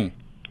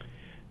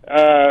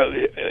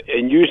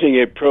and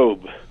using a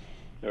probe,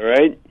 all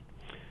right?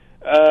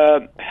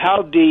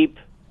 How deep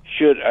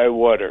should I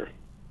water?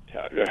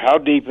 How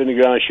deep in the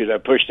ground should I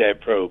push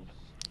that probe?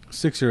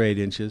 6 or 8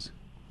 inches.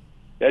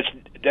 That's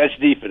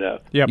deep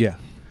enough. Yep. Yeah.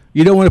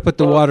 You don't want to put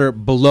the water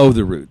below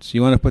the roots.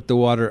 You want to put the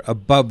water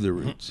above the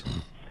roots.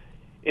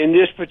 In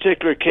this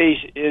particular case,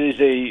 it is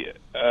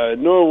a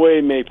Norway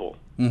maple.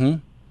 Mm-hmm.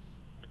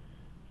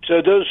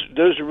 So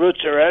those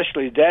roots are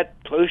actually that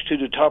close to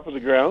the top of the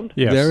ground?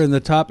 Yes. They're in the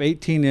top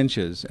 18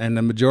 inches, and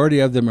the majority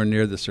of them are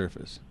near the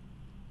surface.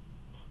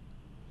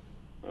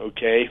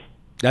 Okay.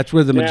 That's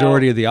where the Now-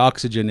 majority of the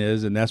oxygen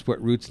is, and that's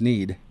what roots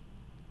need.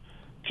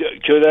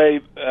 Could I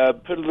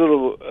put a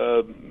little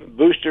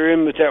booster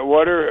in with that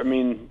water? I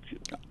mean,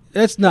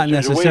 It's not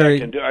there's a way I necessary.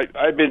 can do.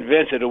 I've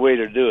invented a way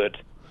to do it.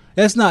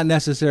 It's not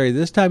necessary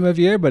this time of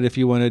year, but if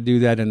you want to do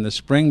that in the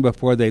spring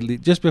before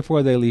just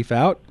before they leaf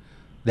out,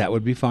 that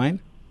would be fine.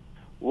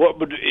 What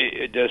would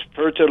does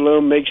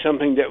Fertilome make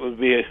something that would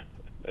be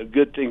a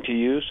good thing to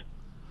use?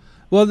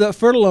 Well, the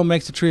Fertilome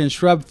makes a tree and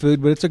shrub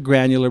food, but it's a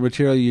granular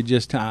material. You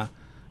just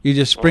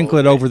sprinkle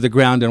it over the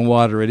ground and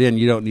water it in.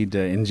 You don't need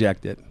to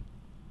inject it.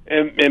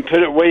 And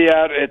put it way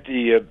out at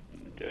the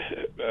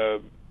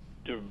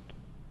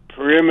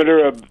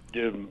perimeter of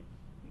the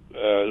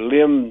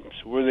limbs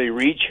where they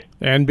reach.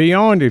 And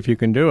beyond, if you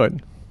can do it.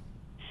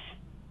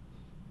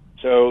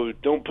 So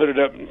don't put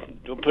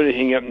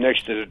anything up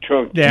next to the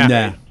trunk.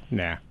 Yeah.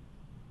 Nah.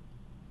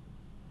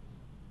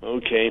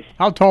 Okay.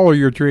 How tall are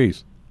your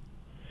trees?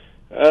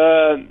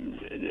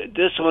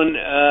 This one,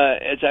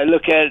 as I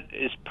look at it,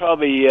 is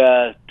probably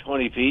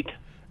 20 feet.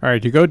 All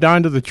right, you go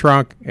down to the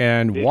trunk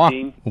and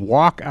 15.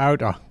 walk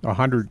out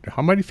 100.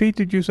 How many feet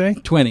did you say?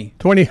 20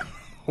 20.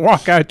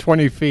 Walk out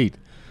 20 feet.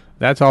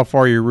 That's how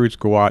far your roots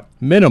go out.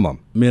 Minimum.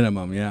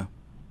 minimum, yeah.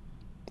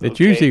 It's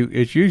Okay.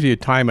 usually a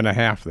time and a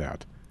half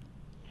that.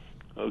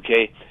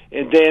 Okay.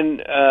 And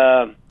then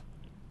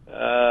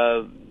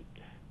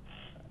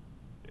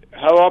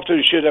how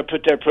often should I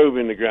put that probe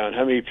in the ground?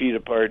 How many feet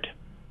apart?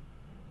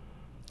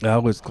 I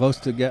was close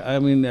to get. I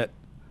mean, at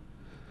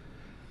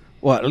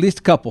least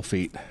a couple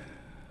feet.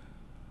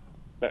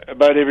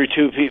 About every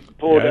 2 feet.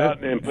 Pull it Yeah.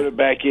 out and put it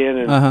back in.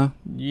 And Uh huh.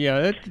 Yeah,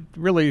 it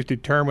really is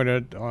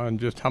determined on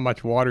just how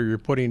much water you're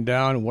putting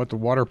down and what the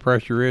water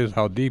pressure is,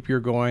 how deep you're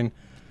going.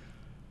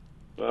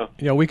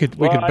 We could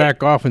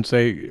back off and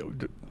say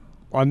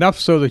enough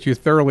so that you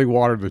thoroughly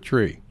water the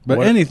tree. But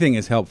anything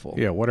is helpful.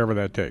 Yeah, whatever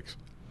that takes.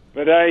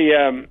 But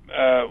I'm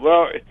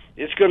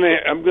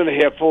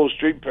gonna have full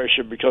street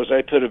pressure because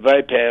I put a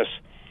bypass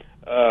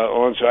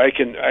on, so I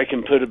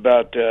can put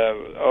about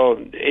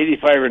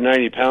 85 or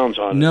 90 pounds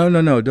on it.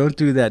 No, don't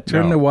do that.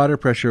 Turn No. the water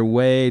pressure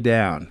way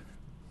down.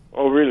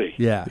 Oh, really?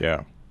 Yeah.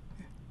 Yeah.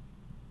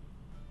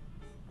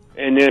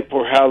 And then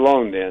for how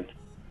long then?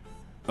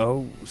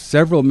 Oh,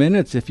 several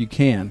minutes if you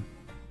can.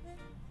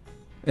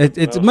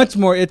 It's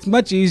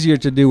much easier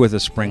to do with a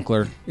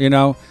sprinkler. You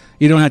don't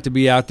have to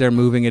be out there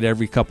moving it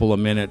every couple of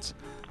minutes,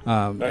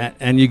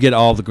 and you get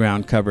all the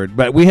ground covered.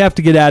 But we have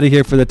to get out of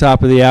here for the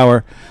top of the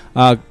hour.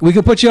 We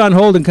can put you on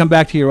hold and come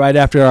back to you right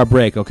after our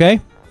break. Okay?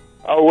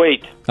 I'll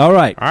wait. All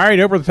right. All right,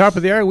 over the top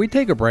of the hour, we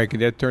take a break,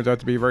 and it turns out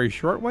to be a very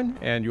short one,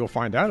 and you'll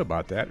find out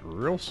about that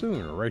real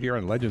soon, right here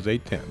on Legends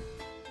 810.